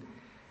 17,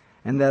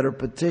 and that her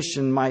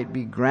petition might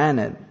be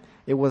granted.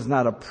 It was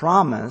not a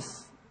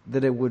promise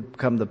that it would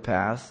come to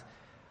pass,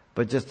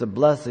 but just a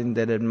blessing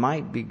that it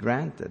might be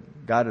granted.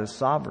 God is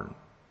sovereign.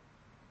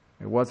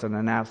 It wasn't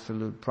an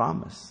absolute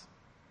promise.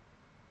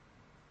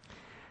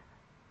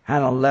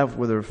 Hannah left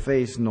with her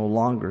face no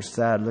longer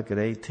sad. Look at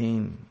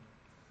 18.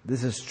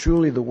 This is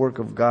truly the work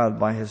of God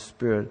by his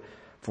Spirit,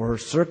 for her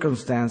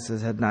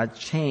circumstances had not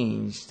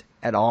changed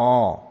at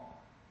all.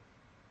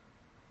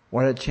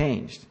 What had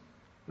changed?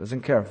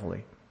 Listen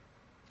carefully.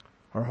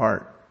 Her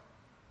heart.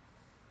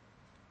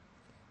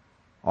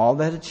 All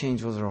that had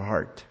changed was her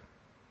heart.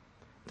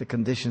 The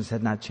conditions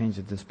had not changed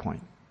at this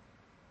point.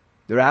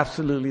 They're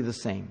absolutely the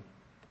same.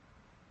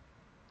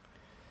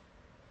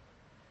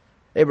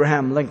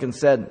 Abraham Lincoln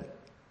said,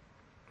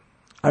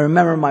 I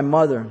remember my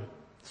mother's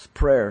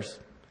prayers,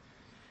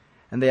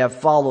 and they have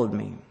followed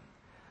me.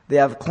 They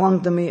have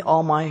clung to me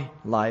all my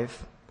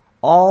life.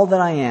 All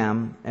that I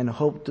am and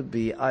hope to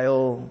be, I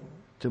owe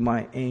to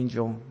my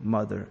angel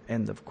mother.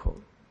 End of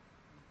quote.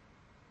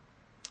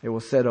 It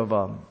was said of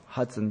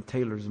Hudson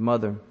Taylor's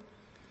mother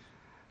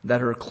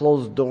that her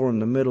closed door in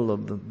the middle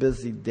of the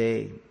busy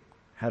day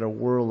had a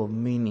whirl of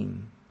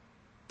meaning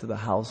to the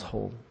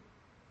household.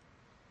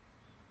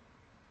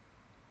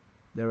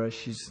 There as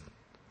she's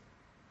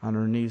on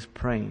her knees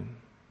praying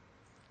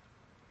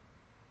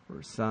for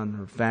her son,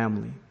 her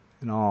family,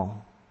 and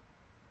all.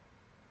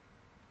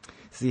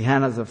 See,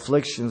 Hannah's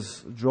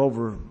afflictions drove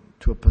her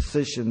to a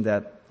position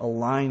that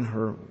aligned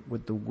her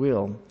with the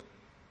will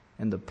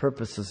and the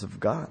purposes of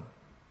God.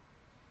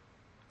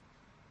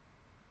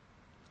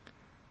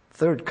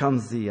 Third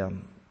comes the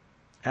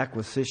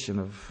acquisition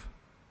of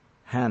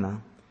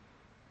Hannah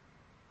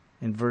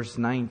in verse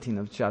 19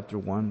 of chapter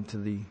 1 to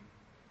the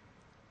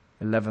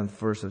 11th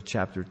verse of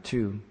chapter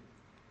 2.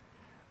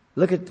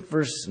 Look at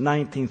verse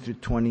 19 through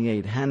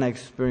 28. Hannah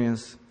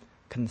experienced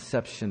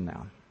conception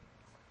now.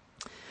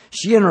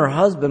 She and her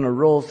husband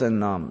arose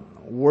and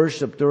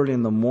worshipped early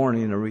in the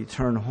morning and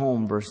returned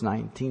home. Verse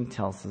 19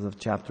 tells us of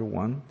chapter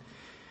 1.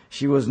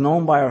 She was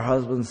known by her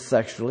husband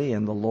sexually,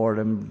 and the Lord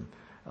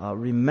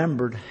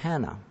remembered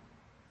Hannah.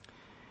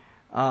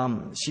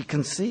 She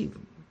conceived.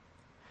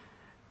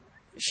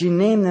 She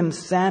named him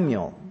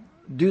Samuel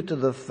due to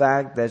the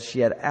fact that she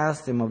had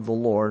asked him of the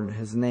Lord.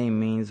 His name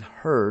means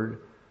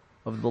heard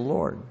of the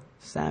Lord.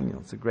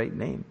 Samuel, it's a great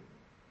name.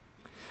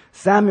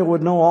 Samuel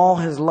would know all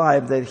his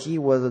life that he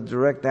was a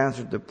direct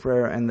answer to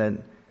prayer and that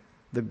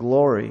the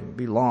glory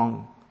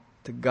belonged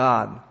to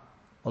God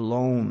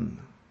alone.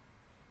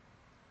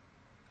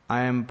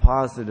 I am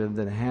positive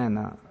that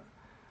Hannah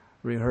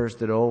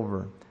rehearsed it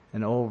over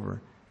and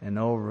over and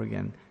over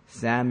again.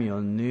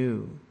 Samuel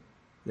knew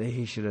that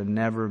he should have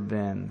never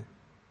been,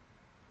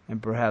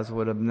 and perhaps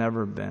would have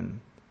never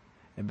been,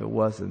 if it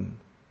wasn't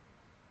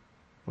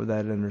for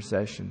that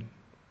intercession,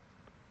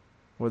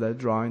 for that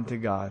drawing to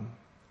God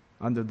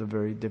under the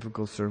very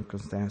difficult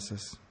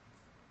circumstances.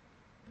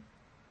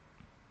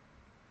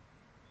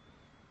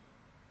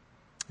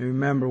 You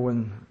remember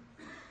when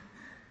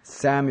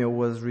Samuel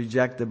was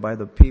rejected by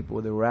the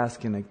people, they were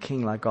asking a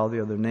king like all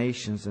the other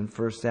nations in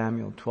 1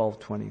 Samuel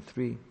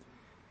 12:23.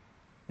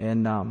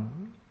 And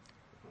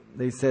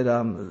they said,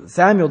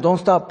 Samuel, don't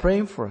stop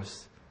praying for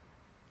us.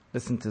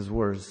 Listen to his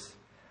words.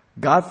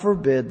 God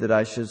forbid that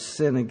I should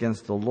sin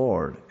against the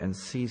Lord and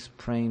cease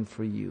praying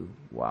for you.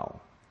 Wow.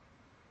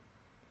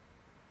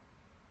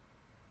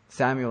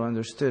 Samuel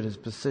understood his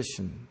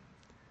position.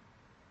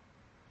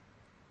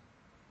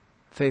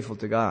 Faithful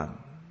to God.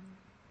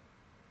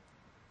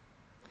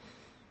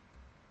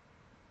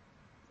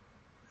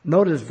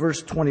 Notice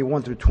verse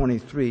 21 through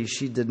 23.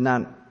 She did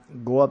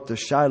not go up to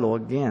Shiloh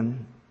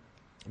again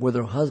with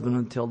her husband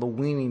until the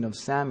weaning of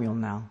Samuel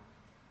now.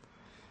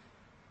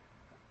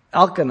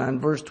 Elkanah in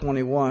verse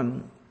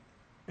 21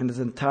 and his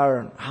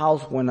entire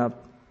house went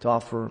up to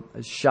offer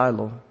a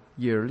Shiloh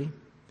yearly.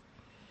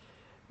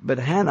 But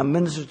Hannah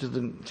ministered to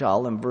the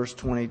child in verse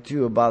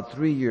 22 about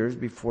 3 years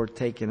before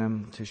taking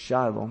him to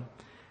Shiloh.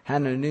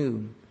 Hannah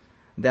knew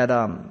that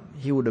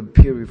he would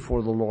appear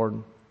before the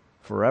Lord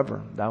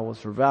forever. That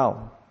was her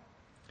vow.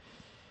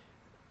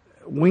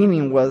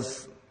 Weaning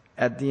was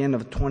at the end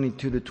of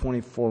 22 to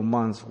 24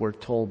 months, we're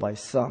told by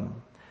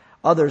some.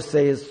 Others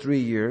say it's 3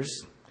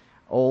 years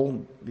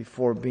old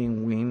before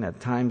being weaned, at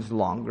times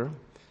longer,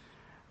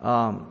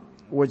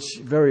 which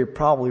very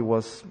probably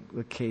was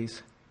the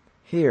case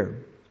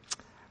here.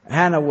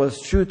 Hannah was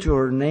true to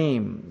her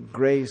name,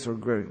 grace or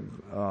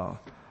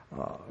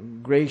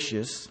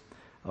gracious,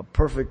 a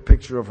perfect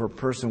picture of her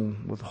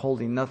person,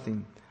 withholding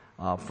nothing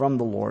from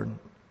the Lord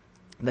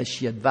that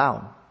she had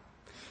vowed.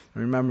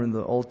 Remember in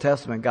the Old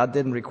Testament, God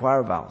didn't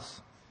require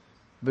vows.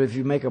 But if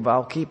you make a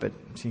vow, keep it,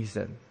 he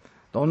said.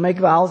 Don't make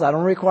vows. I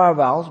don't require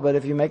vows, but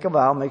if you make a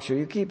vow, make sure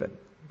you keep it.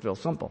 Real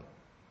simple.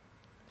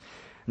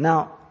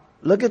 Now,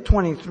 look at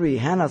 23.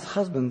 Hannah's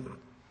husband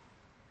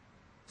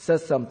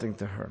says something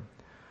to her.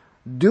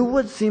 Do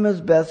what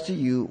seemeth best to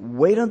you.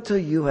 Wait until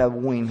you have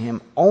weaned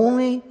him.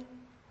 Only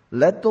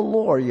let the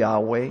Lord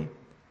Yahweh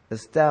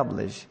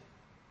establish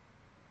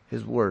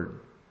his word.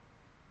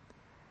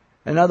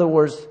 In other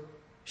words,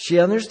 she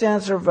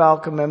understands her vow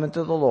commitment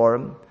to the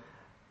Lord.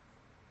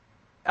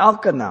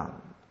 Elkanah,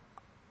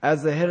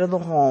 as the head of the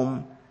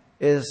home,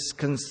 is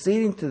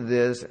conceding to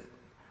this,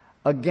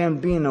 again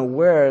being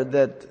aware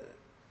that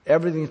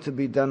everything is to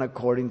be done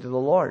according to the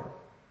Lord.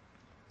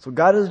 So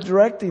God is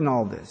directing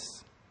all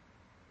this.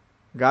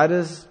 God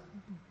is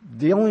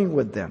dealing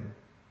with them.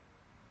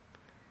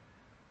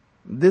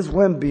 This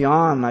went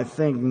beyond, I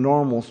think,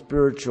 normal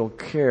spiritual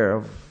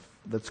care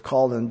that's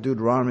called in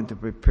Deuteronomy to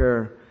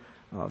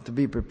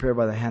be prepared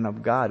by the hand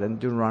of God. In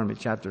Deuteronomy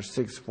chapter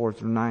 6, 4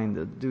 through 9,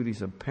 the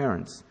duties of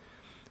parents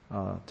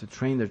to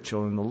train their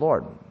children in the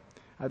Lord.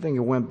 I think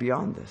it went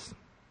beyond this.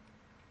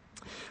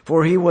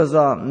 For he was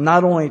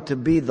not only to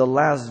be the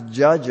last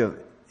judge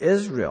of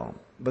Israel,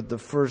 but the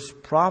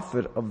first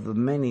prophet of the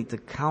many to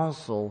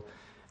counsel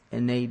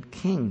and aid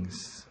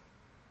kings.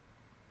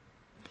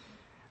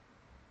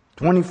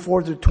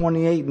 24 through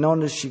 28,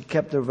 notice she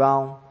kept her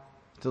vow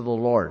to the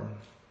Lord.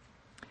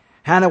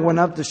 Hannah went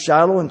up to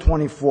Shiloh in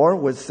 24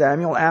 with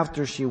Samuel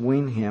after she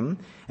weaned him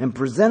and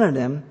presented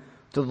him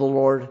to the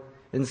Lord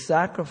in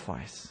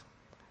sacrifice.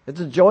 It's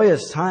a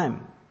joyous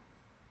time.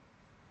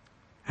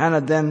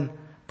 Hannah then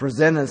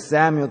presented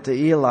Samuel to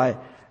Eli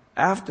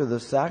after the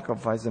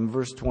sacrifice in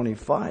verse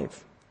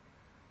 25.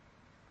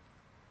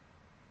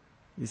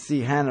 You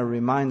see, Hannah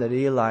reminded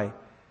Eli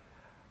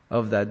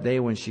of that day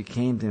when she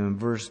came to him in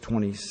verse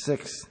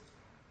 26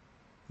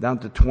 down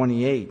to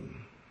 28.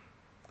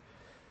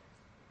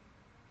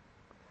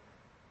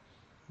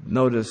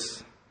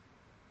 Notice,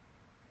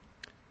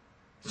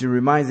 she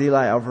reminds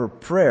Eli of her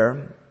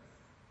prayer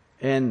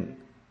and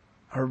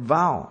her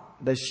vow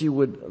that she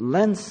would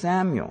lend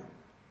Samuel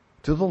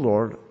to the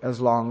Lord as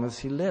long as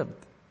he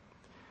lived.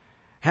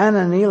 Hannah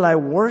and Eli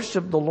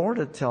worshiped the Lord,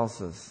 it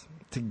tells us,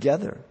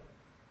 together.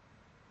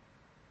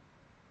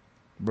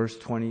 Verse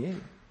 28.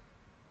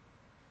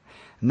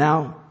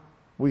 Now,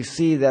 we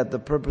see that the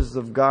purposes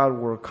of God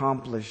were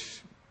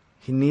accomplished.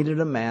 He needed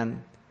a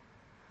man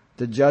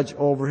to judge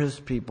over his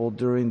people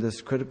during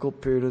this critical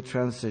period of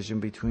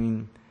transition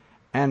between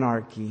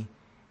anarchy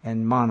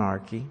and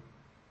monarchy.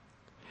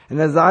 And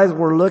his eyes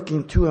were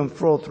looking to and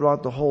fro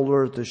throughout the whole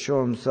earth to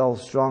show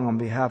himself strong on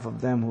behalf of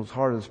them whose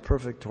heart is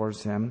perfect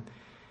towards him.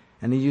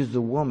 And he used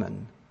a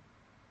woman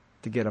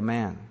to get a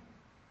man.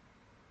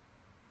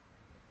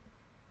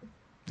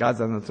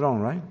 God's on the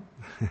throne, right?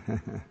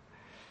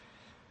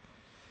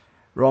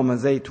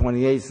 Romans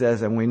 8:28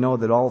 says, and we know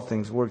that all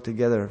things work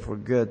together for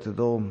good to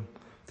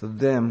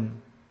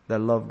them that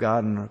love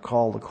God and are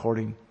called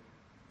according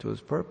to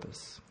his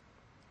purpose.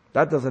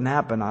 That doesn't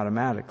happen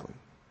automatically.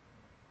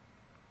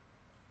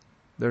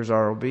 There's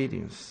our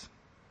obedience,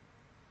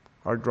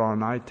 our drawing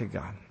nigh to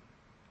God.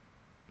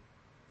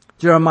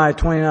 Jeremiah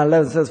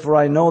 29:11 says, for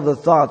I know the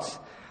thoughts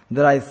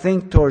that I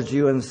think towards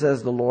you, and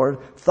says the Lord,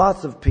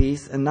 thoughts of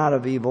peace and not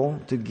of evil,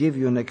 to give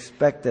you an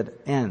expected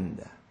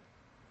end.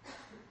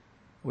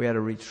 We had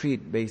a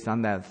retreat based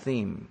on that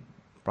theme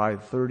probably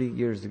 30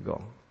 years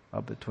ago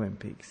up at Twin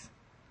Peaks.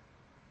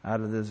 Out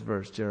of this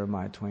verse,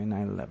 Jeremiah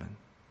 29:11.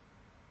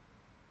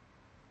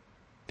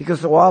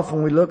 Because so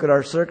often we look at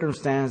our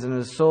circumstance and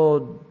it's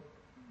so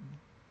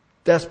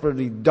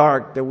desperately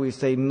dark that we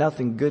say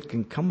nothing good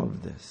can come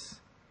of this.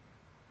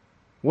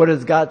 What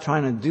is God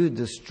trying to do?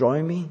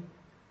 Destroy me?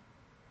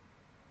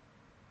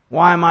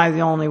 Why am I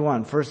the only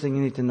one? First thing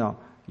you need to know,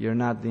 you're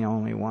not the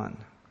only one.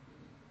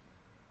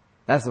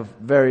 That's the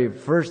very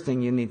first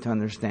thing you need to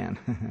understand.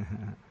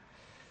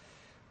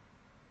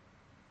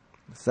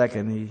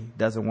 Second, he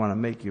doesn't want to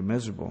make you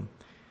miserable.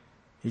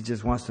 He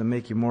just wants to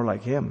make you more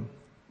like him.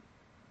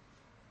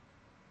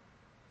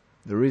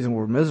 The reason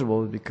we're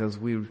miserable is because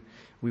we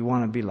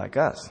want to be like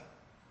us.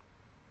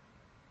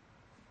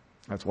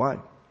 That's why.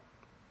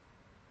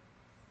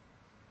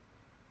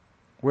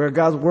 We're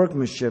God's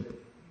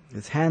workmanship,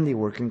 his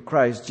handiwork in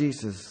Christ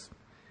Jesus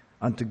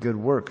unto good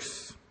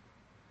works,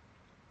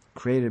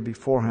 created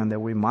beforehand that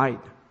we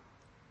might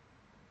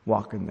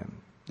walk in them.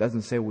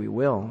 Doesn't say we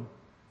will,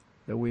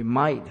 that we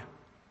might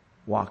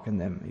walk in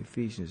them.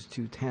 Ephesians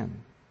 2:10.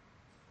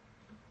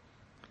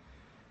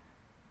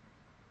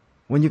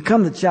 When you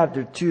come to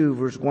chapter 2,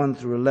 verse 1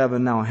 through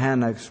 11, now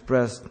Hannah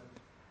expressed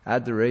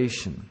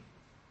adoration.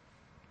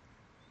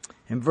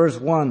 In verse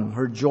 1,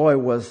 her joy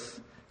was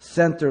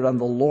centered on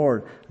the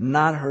Lord,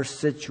 not her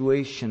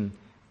situation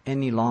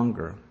any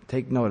longer.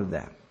 Take note of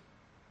that.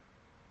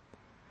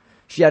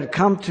 She had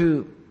come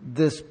to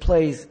this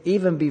place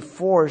even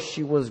before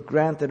she was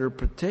granted her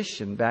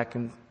petition back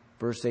in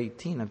verse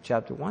 18 of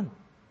chapter 1.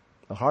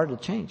 The heart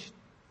had changed.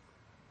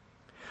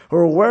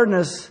 Her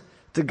awareness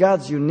to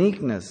God's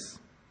uniqueness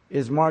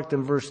is marked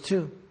in verse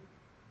 2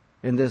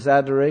 in this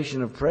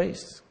adoration of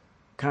praise.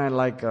 Kind of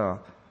like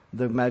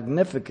the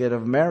Magnificat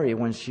of Mary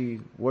when she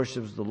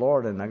worships the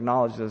Lord and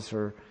acknowledges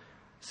her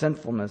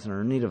sinfulness and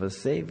her need of a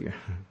Savior.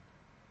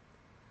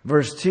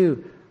 Verse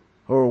 2,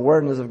 her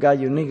awareness of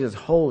God's uniqueness,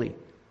 holy,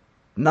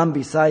 none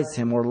besides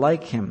Him or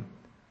like Him,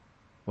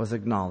 was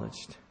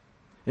acknowledged.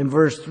 In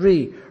verse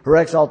 3, her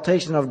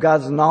exaltation of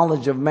God's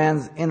knowledge of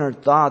man's inner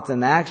thoughts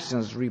and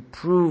actions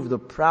reproved the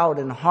proud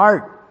in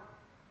heart.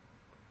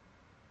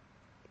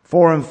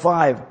 4 and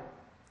 5,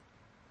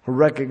 her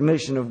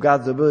recognition of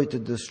God's ability to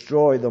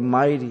destroy the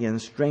mighty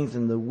and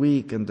strengthen the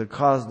weak and to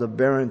cause the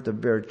barren to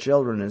bear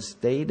children is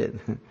stated.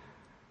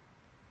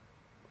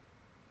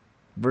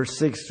 Verse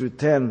 6 through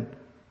 10,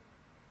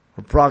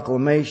 her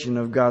proclamation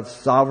of God's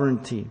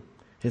sovereignty,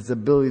 His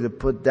ability to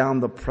put down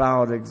the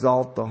proud,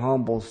 exalt the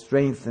humble,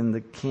 strengthen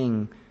the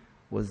king,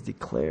 was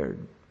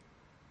declared.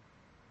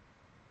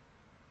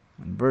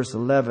 In verse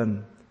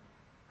 11,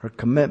 her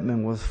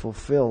commitment was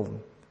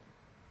fulfilled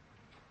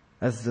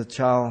as the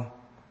child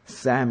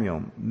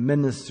Samuel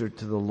ministered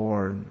to the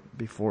Lord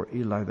before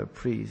Eli the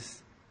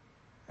priest,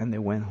 and they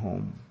went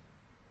home.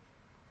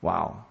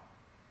 Wow.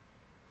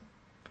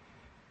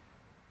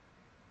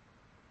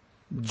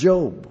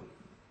 Job,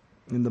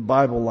 in the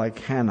Bible, like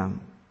Hannah,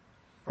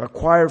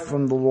 acquired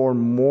from the Lord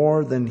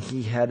more than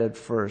he had at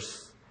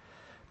first,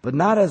 but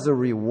not as a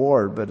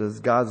reward, but as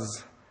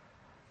God's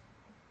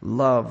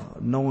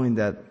love, knowing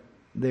that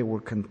they were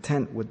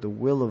content with the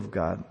will of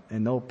God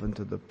and open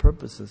to the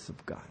purposes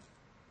of God.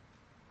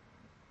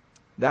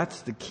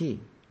 That's the key.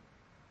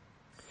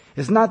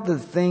 It's not the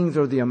things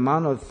or the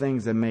amount of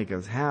things that make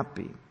us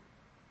happy.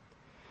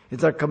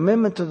 It's our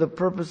commitment to the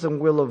purpose and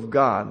will of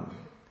God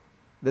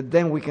that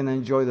then we can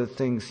enjoy the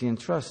things He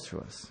entrusts to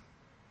us.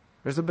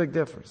 There's a big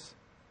difference.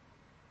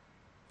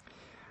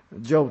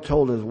 Job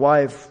told his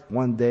wife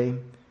one day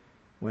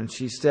when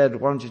she said,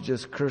 "Why don't you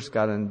just curse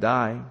God and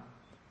die?"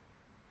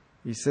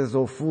 He says,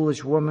 "O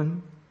foolish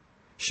woman,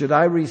 should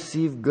I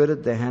receive good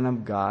at the hand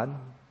of God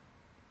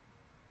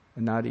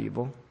and not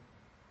evil?"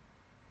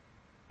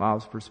 Wow,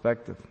 it's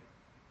perspective.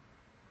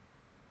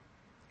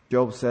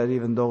 Job said,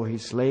 "Even though He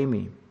slay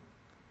me,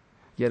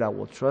 yet I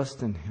will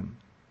trust in Him."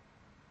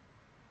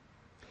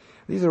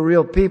 These are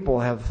real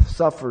people, have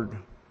suffered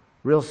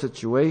real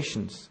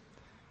situations.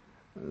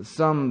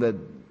 Some that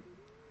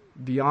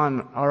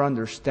beyond our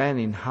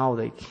understanding how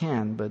they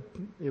can, but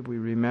if we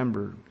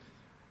remember,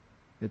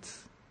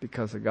 it's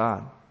because of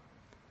God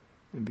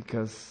and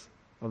because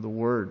of the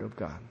Word of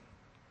God.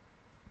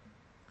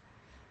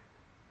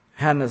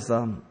 Hannah's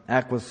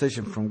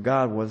acquisition from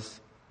God was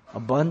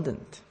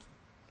abundant.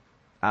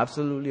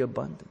 Absolutely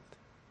abundant.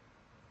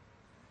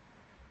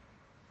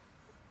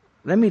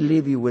 Let me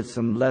leave you with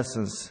some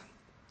lessons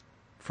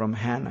from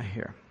Hannah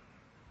here.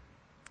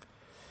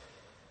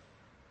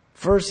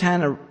 First,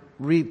 Hannah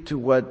reaped to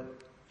what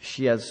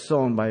she had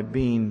sown by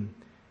being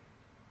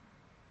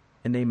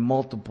in a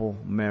multiple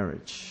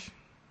marriage.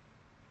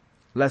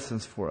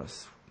 Lessons for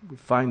us. We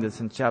find this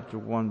in chapter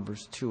 1,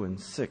 verse 2 and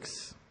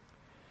 6.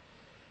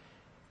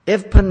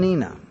 If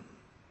Peninnah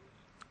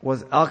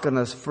was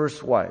Elkanah's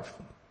first wife,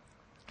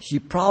 she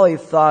probably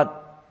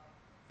thought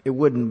it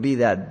wouldn't be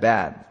that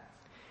bad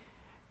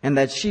and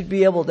that she'd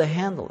be able to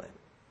handle it.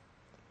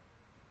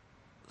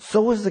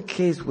 So is the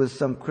case with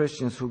some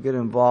Christians who get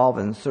involved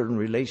in certain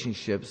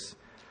relationships,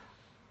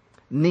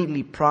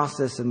 neatly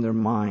processed in their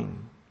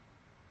mind.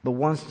 But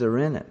once they're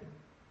in it,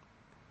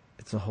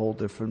 it's a whole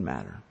different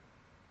matter.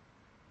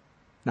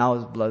 Now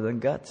it's blood and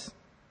guts.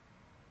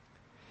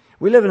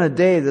 We live in a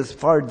day that's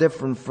far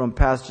different from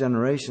past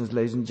generations,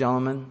 ladies and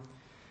gentlemen.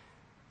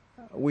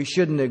 We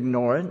shouldn't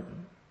ignore it.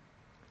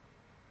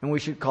 And we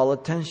should call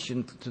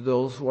attention to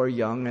those who are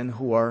young and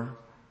who are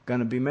going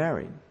to be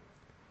married.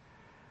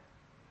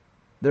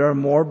 There are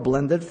more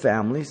blended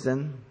families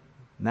than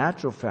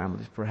natural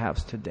families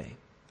perhaps today.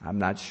 I'm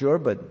not sure,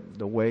 but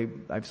the way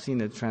I've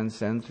seen it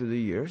transcend through the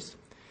years.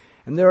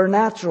 And there are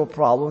natural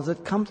problems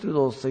that come through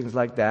those things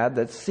like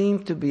that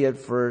seem to be at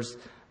first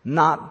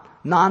not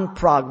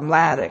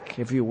non-pragmatic,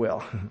 if you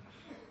will.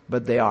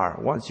 But they are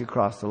once you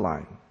cross the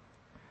line.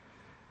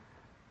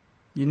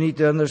 You need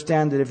to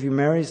understand that if you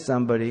marry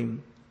somebody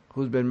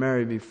who's been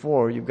married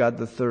before, you've got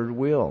the third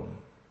wheel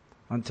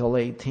until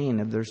 18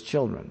 if there's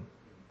children.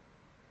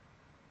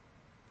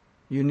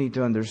 You need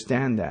to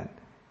understand that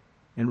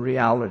in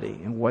reality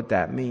and what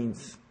that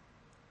means.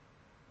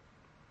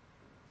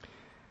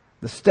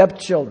 The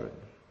stepchildren,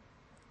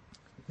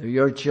 they're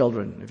your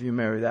children if you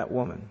marry that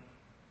woman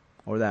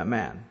or that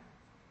man.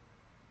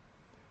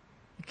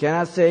 You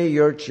cannot say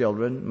your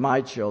children,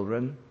 my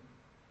children,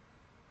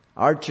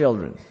 our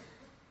children.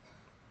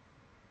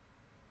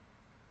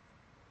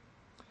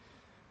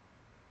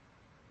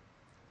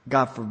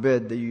 God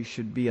forbid that you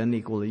should be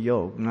unequally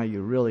yoked. Now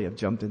you really have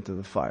jumped into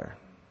the fire.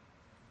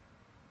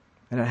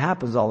 And it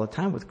happens all the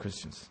time with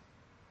Christians.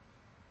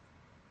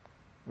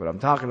 What I'm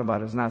talking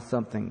about is not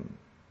something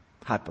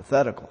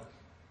hypothetical.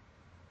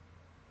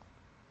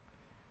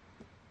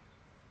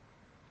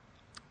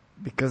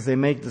 Because they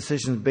make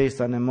decisions based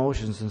on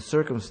emotions and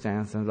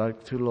circumstance, and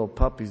like two little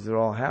puppies, they're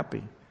all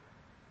happy.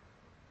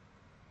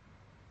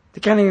 They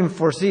can't even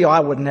foresee, I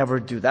would never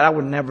do that. I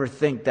would never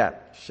think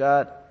that.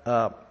 Shut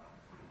up.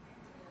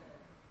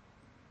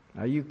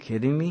 Are you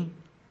kidding me?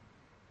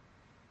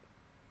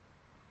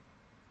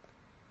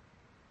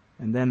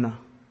 And then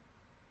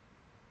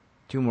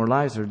 2 more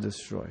lives are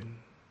destroyed.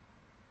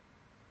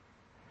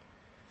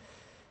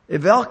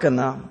 If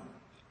Elkanah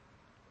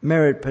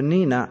married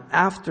Peninnah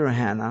after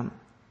Hannah,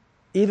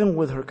 even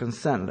with her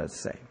consent, let's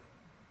say,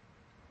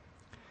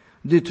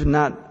 due to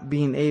not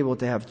being able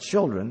to have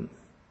children,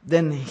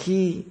 then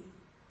he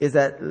is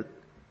at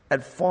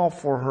fault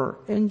for her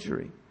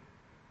injury.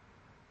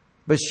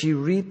 But she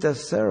reaped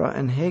as Sarah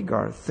and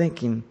Hagar,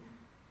 thinking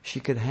she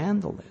could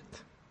handle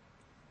it.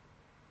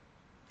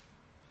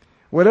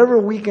 Whatever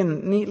we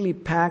can neatly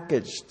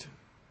packaged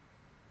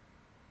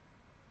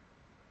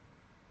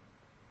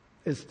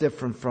is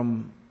different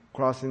from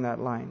crossing that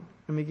line.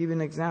 Let me give you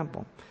an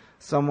example.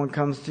 Someone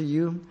comes to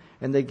you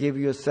and they give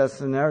you a set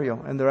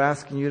scenario and they're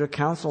asking you to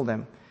counsel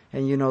them.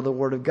 And you know the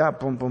Word of God.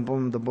 Boom, boom,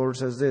 boom. The Word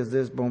says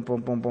this, boom,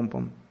 boom, boom, boom,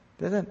 boom.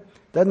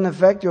 Doesn't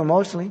affect you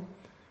emotionally.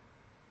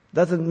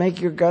 Doesn't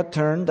make your gut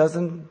turn.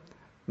 Doesn't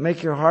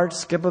make your heart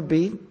skip a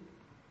beat.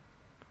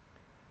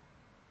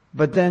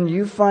 But then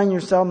you find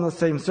yourself in the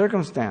same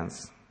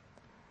circumstance.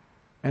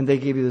 And they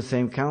give you the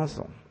same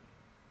counsel.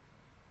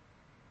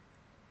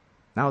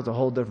 Now it's a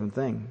whole different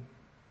thing.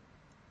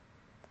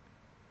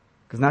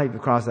 Because now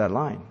you've crossed that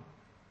line.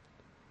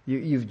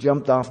 You've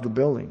jumped off the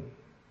building.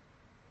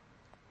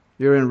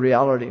 You're in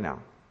reality now.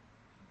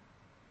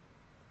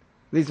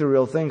 These are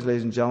real things,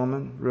 ladies and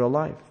gentlemen, real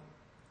life.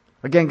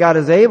 Again, God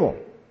is able,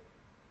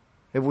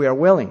 if we are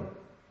willing.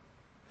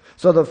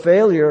 So the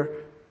failure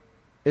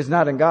is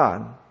not in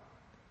God.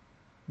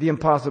 The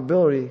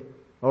impossibility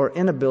or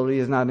inability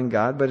is not in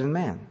God, but in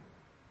man.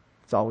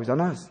 It's always on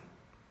us.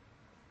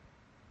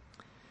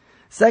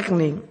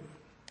 Secondly,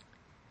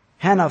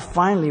 Hannah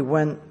finally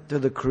went to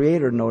the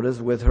Creator, notice,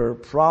 with her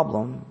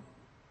problem,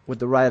 with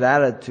the right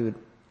attitude,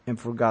 and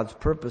for God's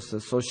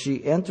purposes. So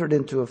she entered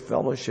into a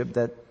fellowship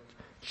that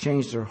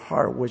changed her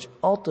heart, which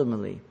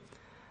ultimately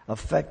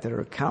affected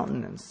her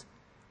countenance.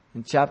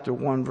 In chapter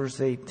 1, verse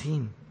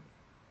 18.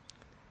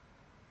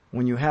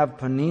 When you have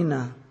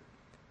Peninnah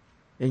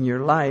in your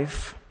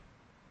life,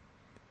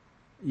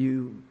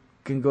 you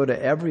can go to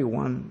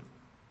everyone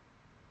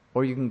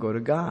or you can go to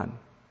God.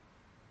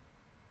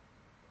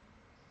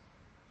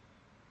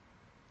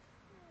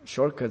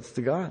 Shortcuts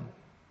to God.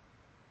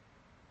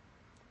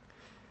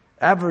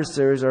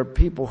 Adversaries are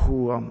people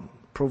who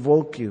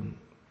provoke you.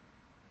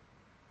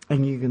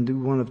 And you can do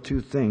one of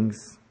two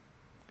things.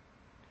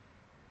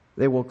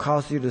 They will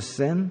cause you to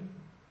sin,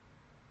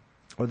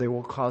 or they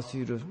will cause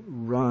you to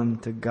run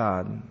to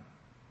God,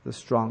 the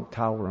strong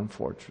tower and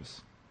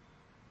fortress.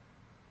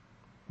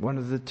 One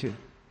of the two.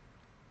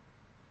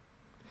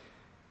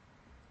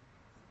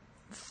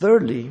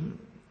 Thirdly,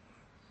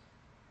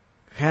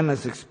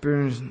 Hannah's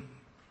experienced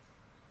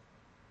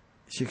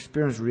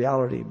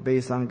reality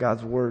based on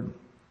God's word,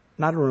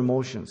 not her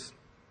emotions.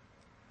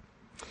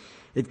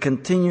 It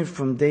continued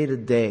from day to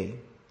day.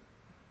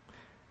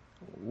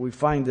 We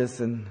find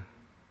this in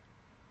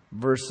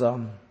verse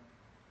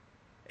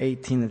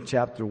 18 of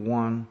chapter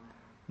 1.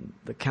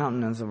 The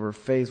countenance of her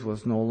face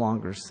was no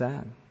longer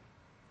sad.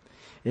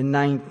 In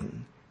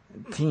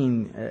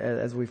 19,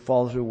 as we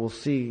follow through, we'll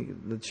see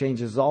the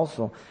changes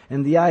also.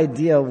 And the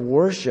idea of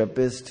worship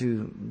is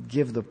to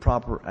give the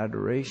proper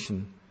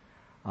adoration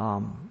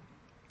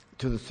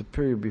to the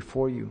superior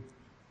before you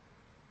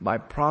by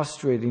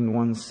prostrating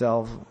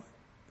oneself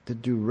to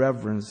do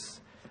reverence,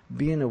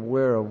 being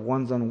aware of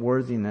one's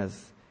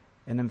unworthiness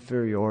and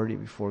inferiority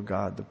before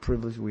God, the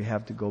privilege we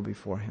have to go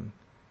before Him,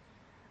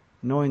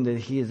 knowing that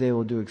He is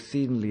able to do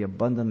exceedingly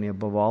abundantly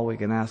above all we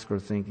can ask or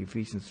think,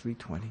 Ephesians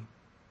 3:20.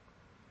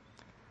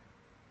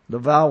 The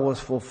vow was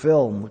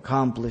fulfilled,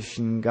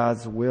 accomplishing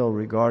God's will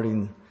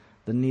regarding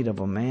the need of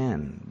a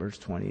man. Verse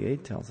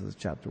 28 tells us,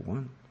 chapter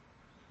 1.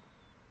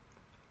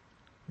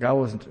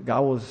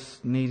 God was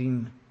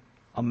needing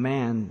a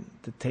man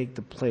to take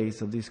the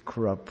place of these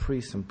corrupt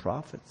priests and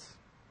prophets.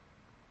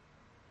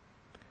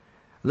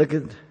 Look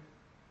at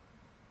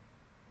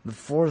the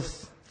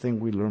fourth thing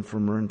we learn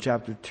from her in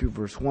chapter 2,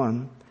 verse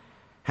 1.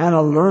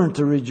 Hannah learned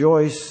to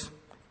rejoice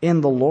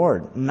in the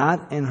Lord,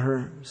 not in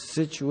her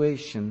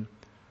situation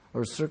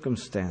or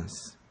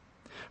circumstance.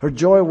 Her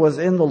joy was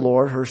in the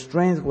Lord. Her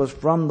strength was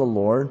from the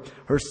Lord.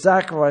 Her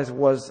sacrifice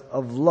was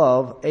of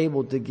love,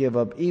 able to give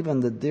up even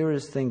the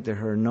dearest thing to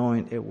her,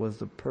 knowing it was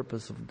the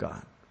purpose of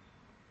God.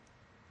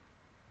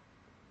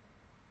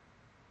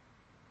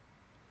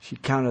 She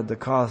counted the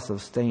cost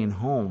of staying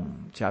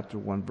home. Chapter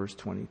 1, verse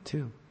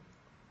 22.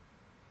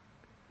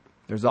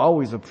 There's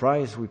always a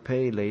price we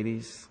pay,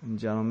 ladies and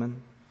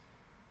gentlemen.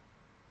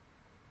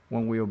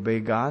 When we obey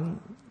God,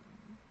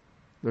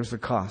 there's a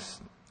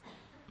cost.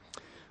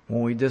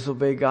 When we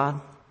disobey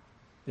God,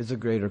 it's a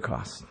greater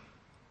cost.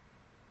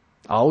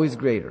 Always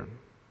greater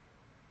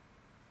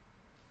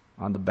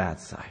on the bad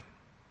side.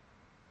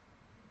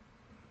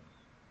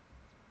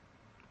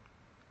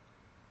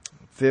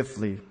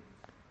 Fifthly,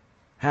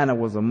 Hannah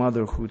was a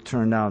mother who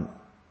turned out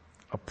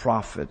a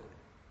prophet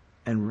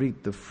and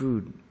reaped the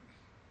fruit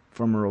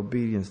from her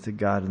obedience to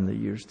God in the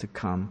years to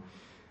come.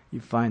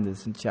 You find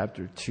this in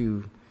chapter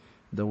 2,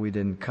 though we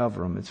didn't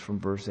cover them. It's from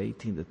verse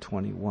 18 to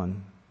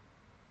 21.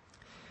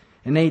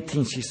 In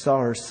 18, she saw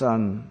her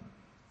son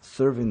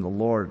serving the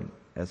Lord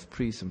as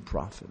priest and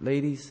prophet.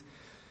 Ladies,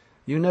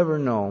 you never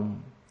know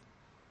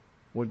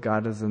what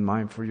God has in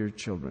mind for your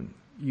children.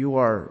 You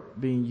are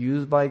being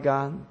used by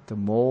God to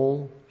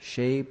mold,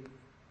 shape,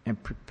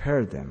 and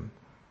prepare them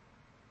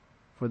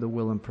for the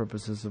will and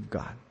purposes of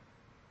God.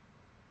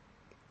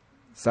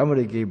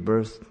 Somebody gave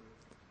birth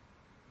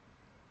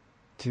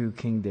to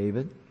King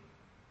David.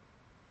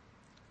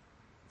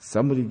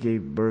 Somebody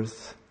gave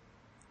birth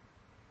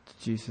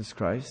to Jesus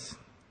Christ.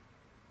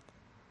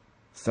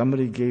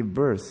 Somebody gave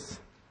birth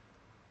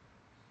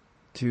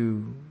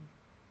to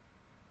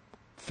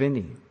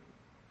Finney,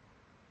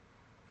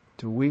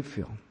 to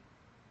Wheatfield,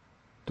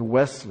 to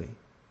Wesley,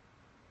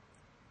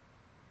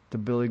 to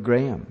Billy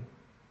Graham,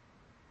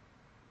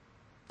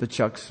 to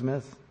Chuck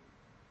Smith.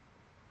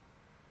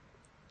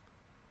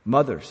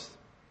 Mothers,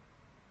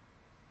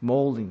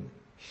 molding,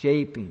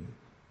 shaping,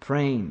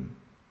 praying,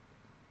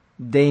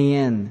 day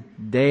in,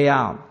 day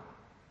out,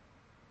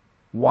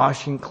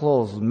 washing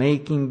clothes,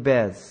 making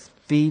beds,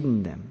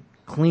 feeding them,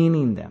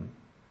 cleaning them,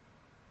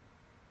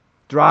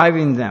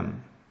 driving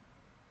them,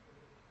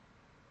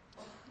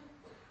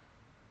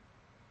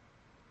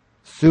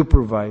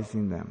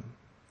 supervising them.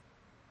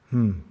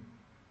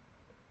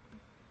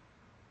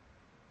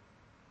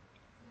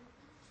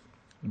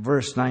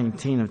 Verse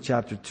 19 of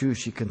chapter 2,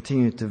 she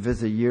continued to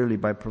visit yearly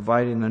by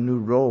providing a new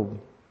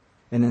robe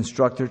and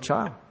instruct her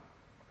child.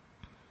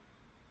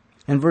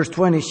 In verse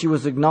 20, she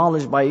was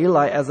acknowledged by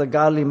Eli as a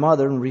godly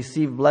mother and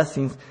received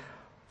blessings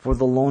for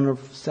the loan of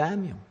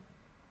Samuel.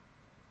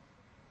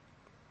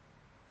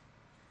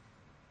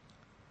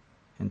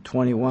 In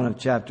 21 of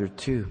chapter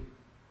 2,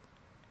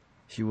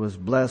 she was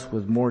blessed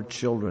with more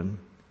children.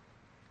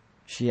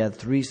 She had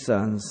 3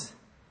 sons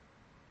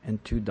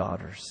and 2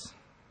 daughters.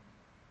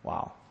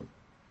 Wow.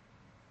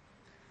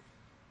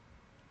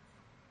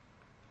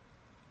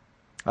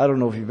 I don't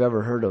know if you've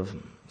ever heard of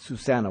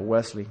Susanna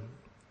Wesley,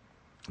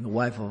 the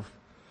wife of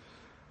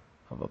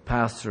a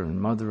pastor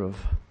and mother of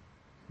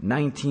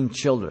 19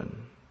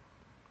 children,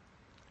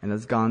 and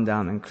has gone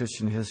down in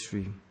Christian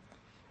history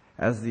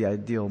as the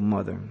ideal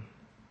mother.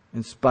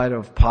 In spite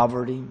of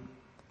poverty,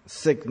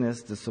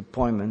 sickness,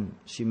 disappointment,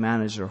 she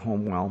managed her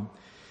home well.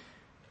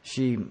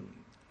 She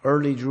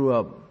early drew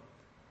up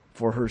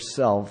for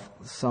herself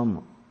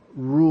some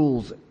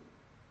rules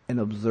and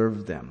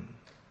observed them.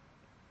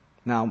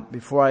 Now,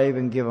 before I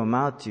even give them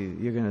out to you,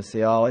 you're going to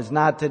say, oh, it's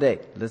not today.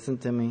 Listen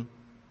to me.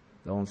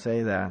 Don't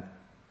say that.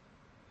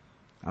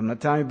 I'm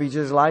not telling you to be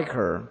just like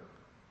her.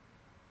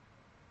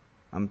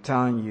 I'm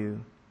telling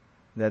you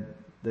that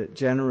the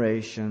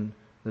generation,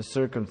 the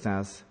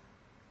circumstance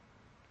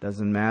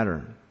doesn't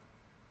matter.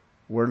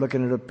 We're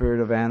looking at a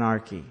period of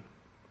anarchy,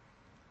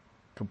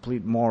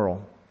 complete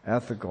moral,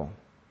 ethical,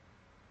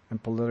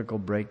 and political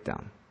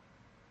breakdown.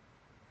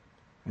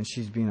 And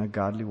she's being a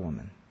godly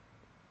woman.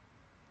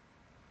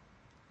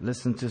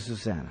 Listen to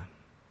Susanna.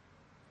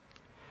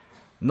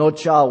 No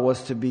child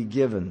was to be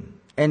given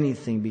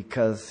anything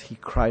because he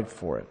cried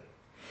for it.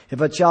 If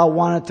a child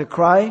wanted to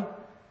cry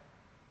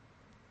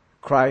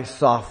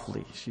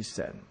softly, she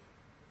said.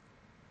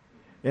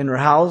 In her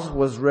house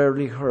was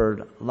rarely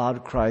heard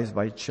loud cries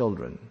by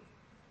children.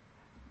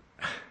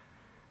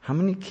 How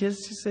many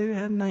kids did you say they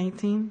had?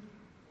 19?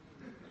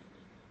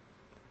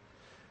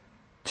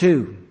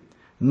 2,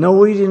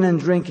 no eating and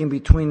drinking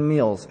between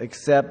meals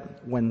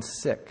except when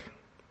sick.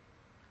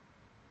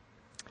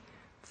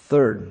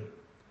 3rd,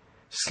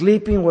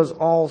 sleeping was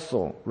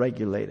also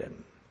regulated.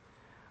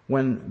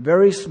 When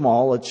very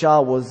small, a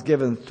child was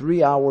given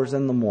 3 hours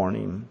in the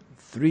morning,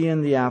 3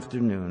 in the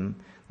afternoon.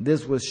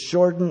 This was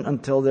shortened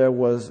until there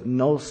was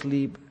no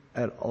sleep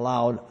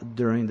allowed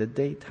during the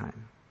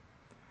daytime.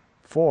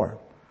 4,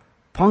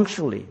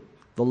 punctually,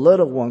 the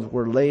little ones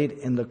were laid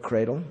in the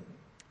cradle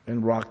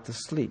and rocked to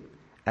sleep.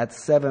 At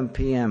 7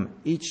 p.m.,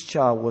 each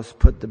child was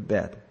put to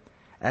bed.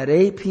 At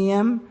 8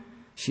 p.m.,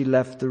 she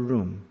left the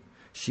room.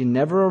 She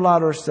never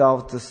allowed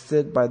herself to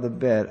sit by the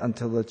bed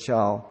until the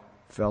child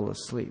fell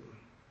asleep.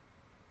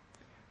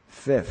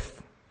 5th,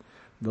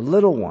 the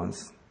little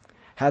ones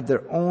had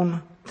their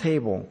own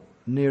table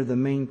near the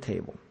main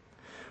table.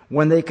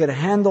 When they could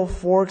handle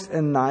forks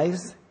and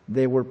knives,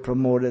 they were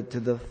promoted to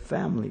the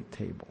family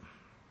table.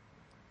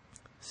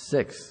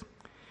 6,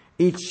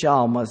 each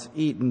child must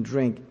eat and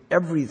drink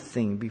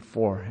everything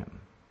before him.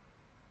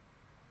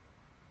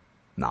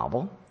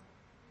 Novel.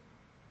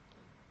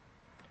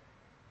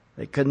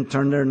 They couldn't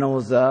turn their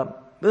nose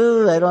up.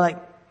 Ooh, I don't like.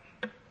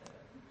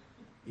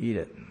 Eat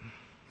it.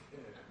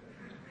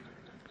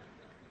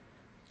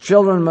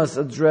 Children must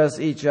address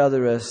each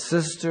other as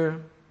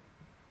sister,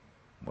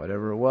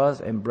 whatever it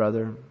was, and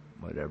brother,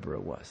 whatever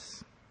it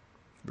was.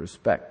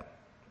 Respect.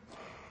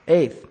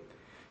 8th,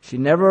 she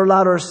never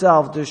allowed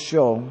herself to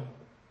show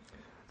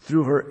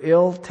through her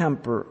ill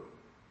temper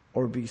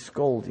or be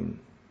scolding.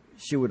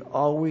 She would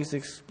always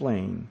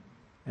explain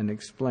and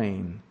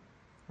explain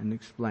and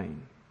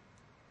explain.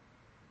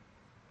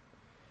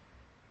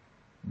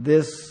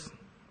 This,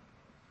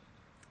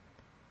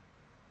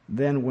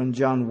 then when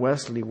John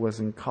Wesley was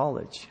in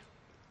college,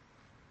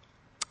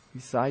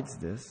 besides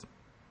this.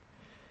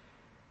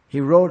 He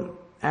wrote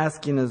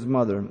asking his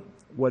mother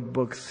what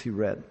books he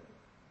read,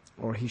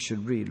 or he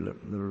should read,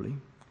 literally.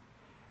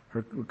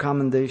 Her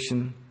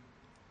commendation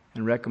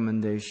and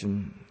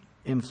recommendation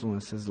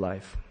influenced his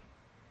life.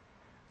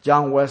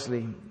 John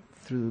Wesley,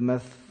 through the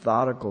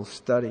methodical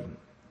study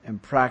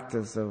and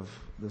practice of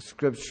the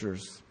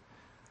Scriptures,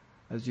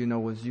 as you know,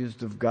 was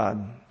used of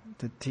God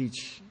to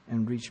teach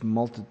and reach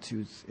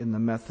multitudes in the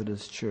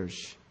Methodist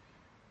Church,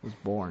 was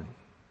born.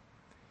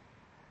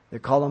 They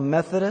call them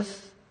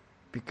Methodists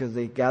because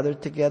they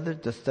gathered together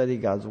to study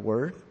God's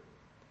Word,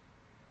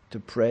 to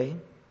pray,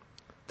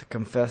 to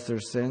confess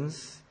their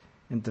sins,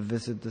 and to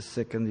visit the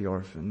sick and the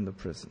orphan in the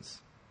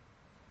prisons.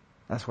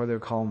 That's why they're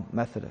called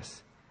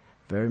Methodists.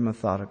 Very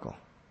methodical.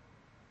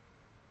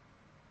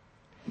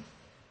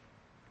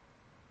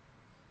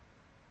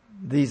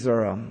 These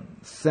are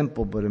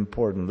simple but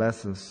important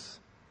lessons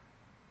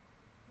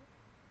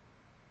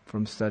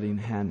from studying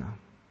Hannah.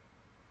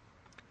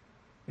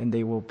 And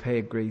they will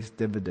pay great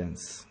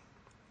dividends.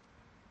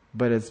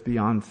 But it's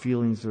beyond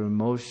feelings or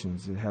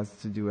emotions. It has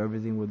to do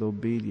everything with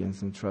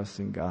obedience and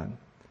trusting God.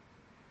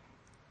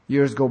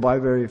 Years go by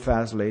very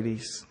fast,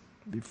 ladies.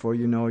 Before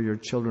you know, your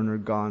children are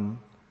gone.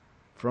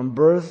 From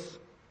birth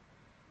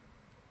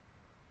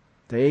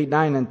to 8,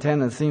 9, and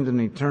 10, it seems an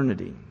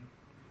eternity.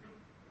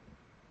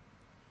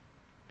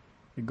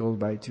 It goes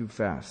by too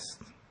fast.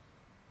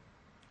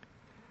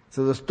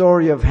 So the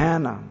story of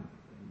Hannah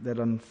that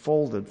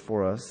unfolded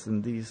for us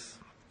in these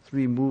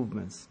 3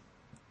 movements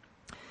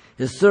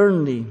is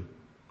certainly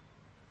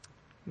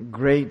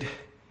great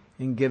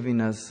in giving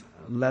us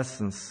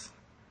lessons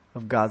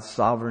of God's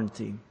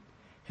sovereignty,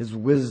 His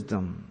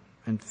wisdom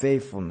and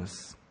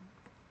faithfulness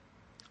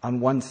on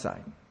one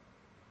side.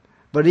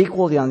 But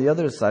equally on the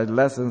other side,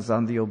 lessons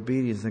on the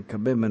obedience and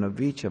commitment of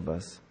each of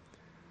us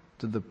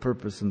to the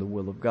purpose and the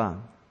will of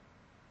God.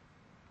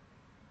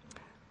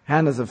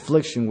 Hannah's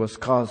affliction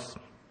caused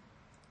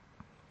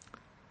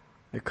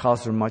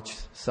her much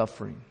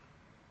suffering.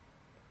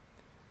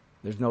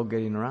 There's no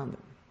getting around it.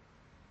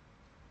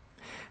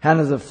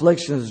 Hannah's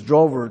afflictions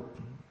drove her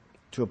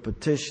to a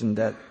petition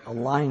that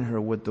aligned her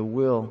with the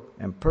will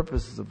and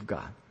purposes of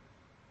God.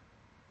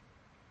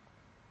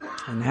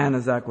 And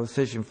Hannah's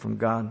acquisition from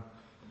God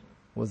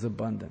was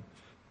abundant.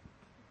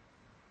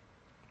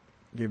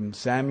 Gave him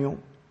Samuel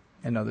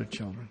and other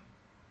children.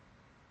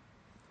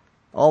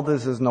 All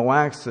this is no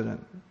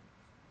accident.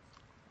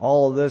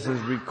 All of this is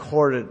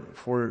recorded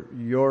for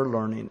your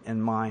learning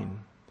and mine.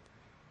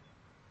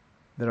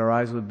 That our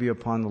eyes would be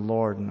upon the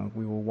Lord and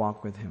we will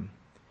walk with Him.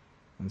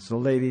 And so,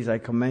 ladies, I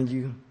commend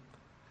you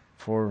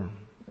for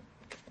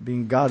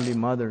being godly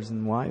mothers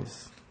and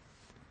wives.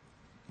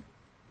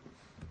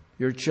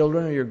 Your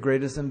children are your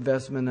greatest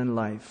investment in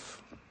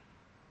life.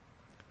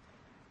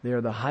 They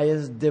are the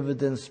highest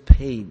dividends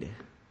paid.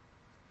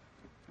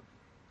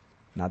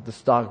 Not the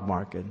stock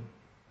market,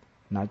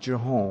 not your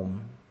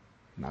home,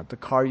 not the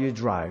car you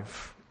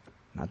drive,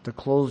 not the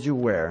clothes you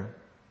wear,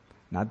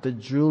 not the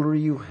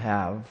jewelry you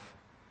have,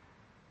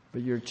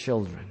 but your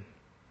children.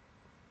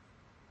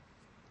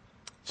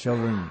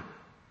 Children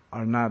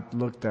are not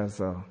looked as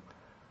an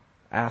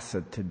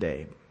asset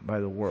today by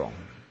the world.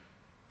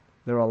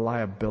 They're a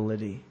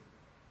liability.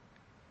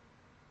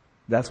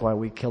 That's why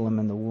we kill them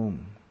in the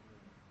womb.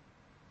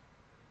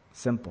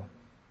 Simple.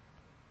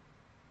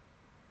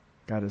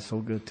 God is so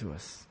good to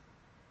us.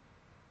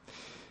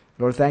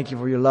 Lord, thank you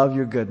for your love,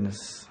 your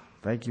goodness.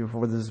 Thank you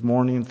for this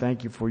morning.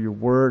 Thank you for your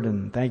word,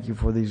 and thank you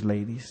for these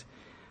ladies.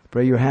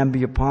 Pray your hand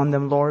be upon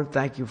them, Lord.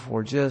 Thank you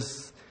for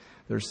just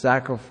their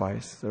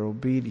sacrifice, their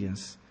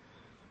obedience.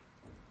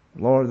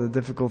 Lord, the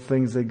difficult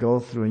things they go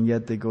through, and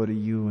yet they go to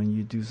you, and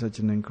you do such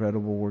an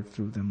incredible work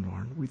through them,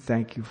 Lord. We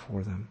thank you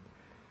for them.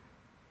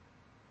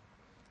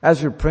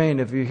 As you're praying,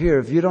 if you're here,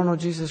 if you don't know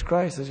Jesus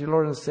Christ as your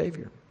Lord and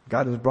Savior,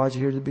 God has brought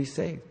you here to be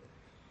saved.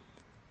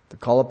 To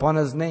call upon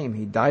His name.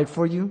 He died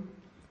for you,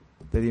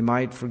 that He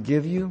might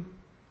forgive you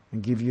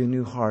and give you a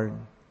new heart,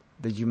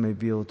 that you may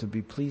be able to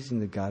be pleasing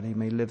to God. He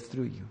may live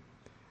through you.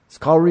 It's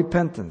called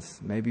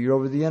repentance. Maybe you're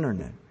over the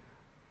internet.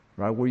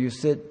 Right where you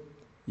sit,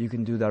 you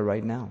can do that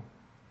right now.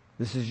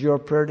 This is your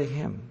prayer to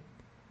Him.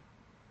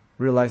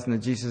 Realizing that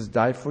Jesus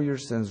died for your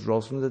sins,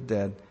 rose from the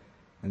dead,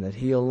 and that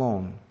He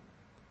alone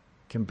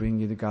can bring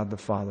you to God the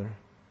Father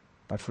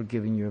by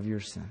forgiving you of your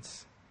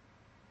sins.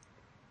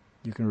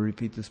 You can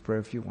repeat this prayer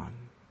if you want.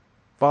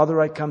 Father,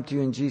 I come to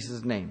you in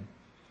Jesus' name.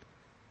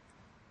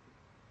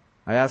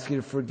 I ask you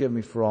to forgive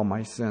me for all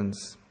my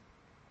sins.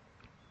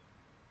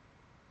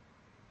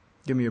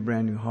 Give me a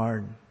brand new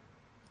heart.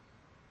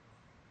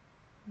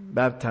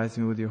 Baptize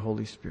me with your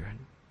Holy Spirit.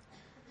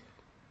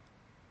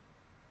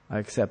 I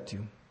accept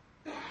you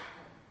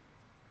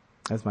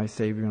as my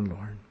Savior and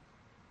Lord.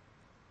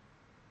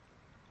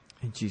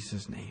 In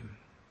Jesus' name.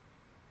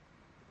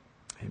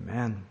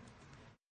 Amen.